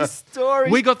airplanes. That is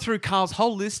stories. We got through Carl's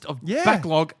whole list of Yeah.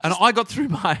 backlog, and I got through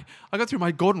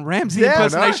my Gordon Ramsay Yeah, I know.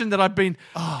 impersonation that I've been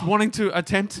wanting to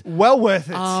attempt. well worth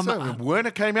it. So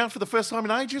Werner came out for the first time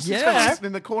in ages. He's Yeah. got sitting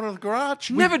in the corner of the garage.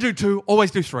 Never do 2,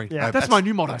 always do 3. Yeah. That's my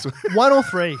new motto. 1 or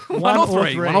 3. 1 or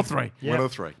 3. 1 or 3. Yeah. 1 or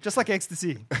 3. Just like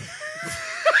ecstasy.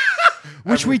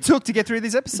 Which we took to get through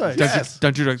these episodes. Yes.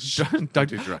 Don't do drugs.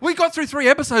 We got through 3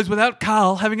 episodes without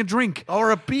Carl having a drink. Or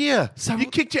a beer. So- You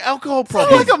kicked your alcohol I feel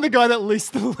problem. like I'm the guy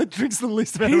that drinks the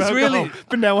least amount of He's alcohol, really-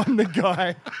 but now I'm the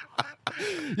guy.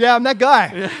 Yeah, I'm that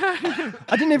guy.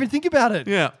 I didn't even think about it.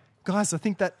 Yeah. Guys, I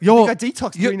think I You're-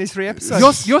 detoxed you're- during these 3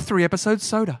 episodes. You're 3 episodes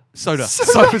sober.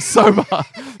 Sober.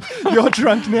 You're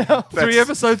drunk now. 3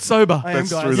 episodes sober. I am,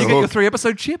 That's guys. through You the get your hook. 3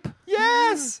 episode chip?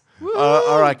 Yes.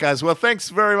 All right, guys. Well, thanks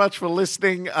very much for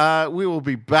listening. We will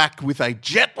be back with a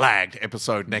jet-lagged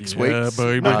episode next week.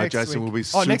 baby. No, next Jason week. will be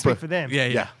Oh, next super. week for them.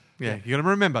 Yeah. Yeah. You got to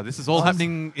remember, this is all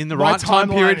happening in the My right time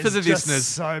timeline period for is the just listeners.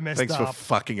 so messed Thanks for up.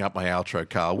 fucking up my outro,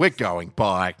 Carl. We're going.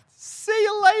 Bye. See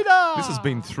you later. This has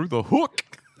been Through the Hook.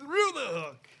 Through the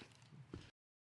Hook.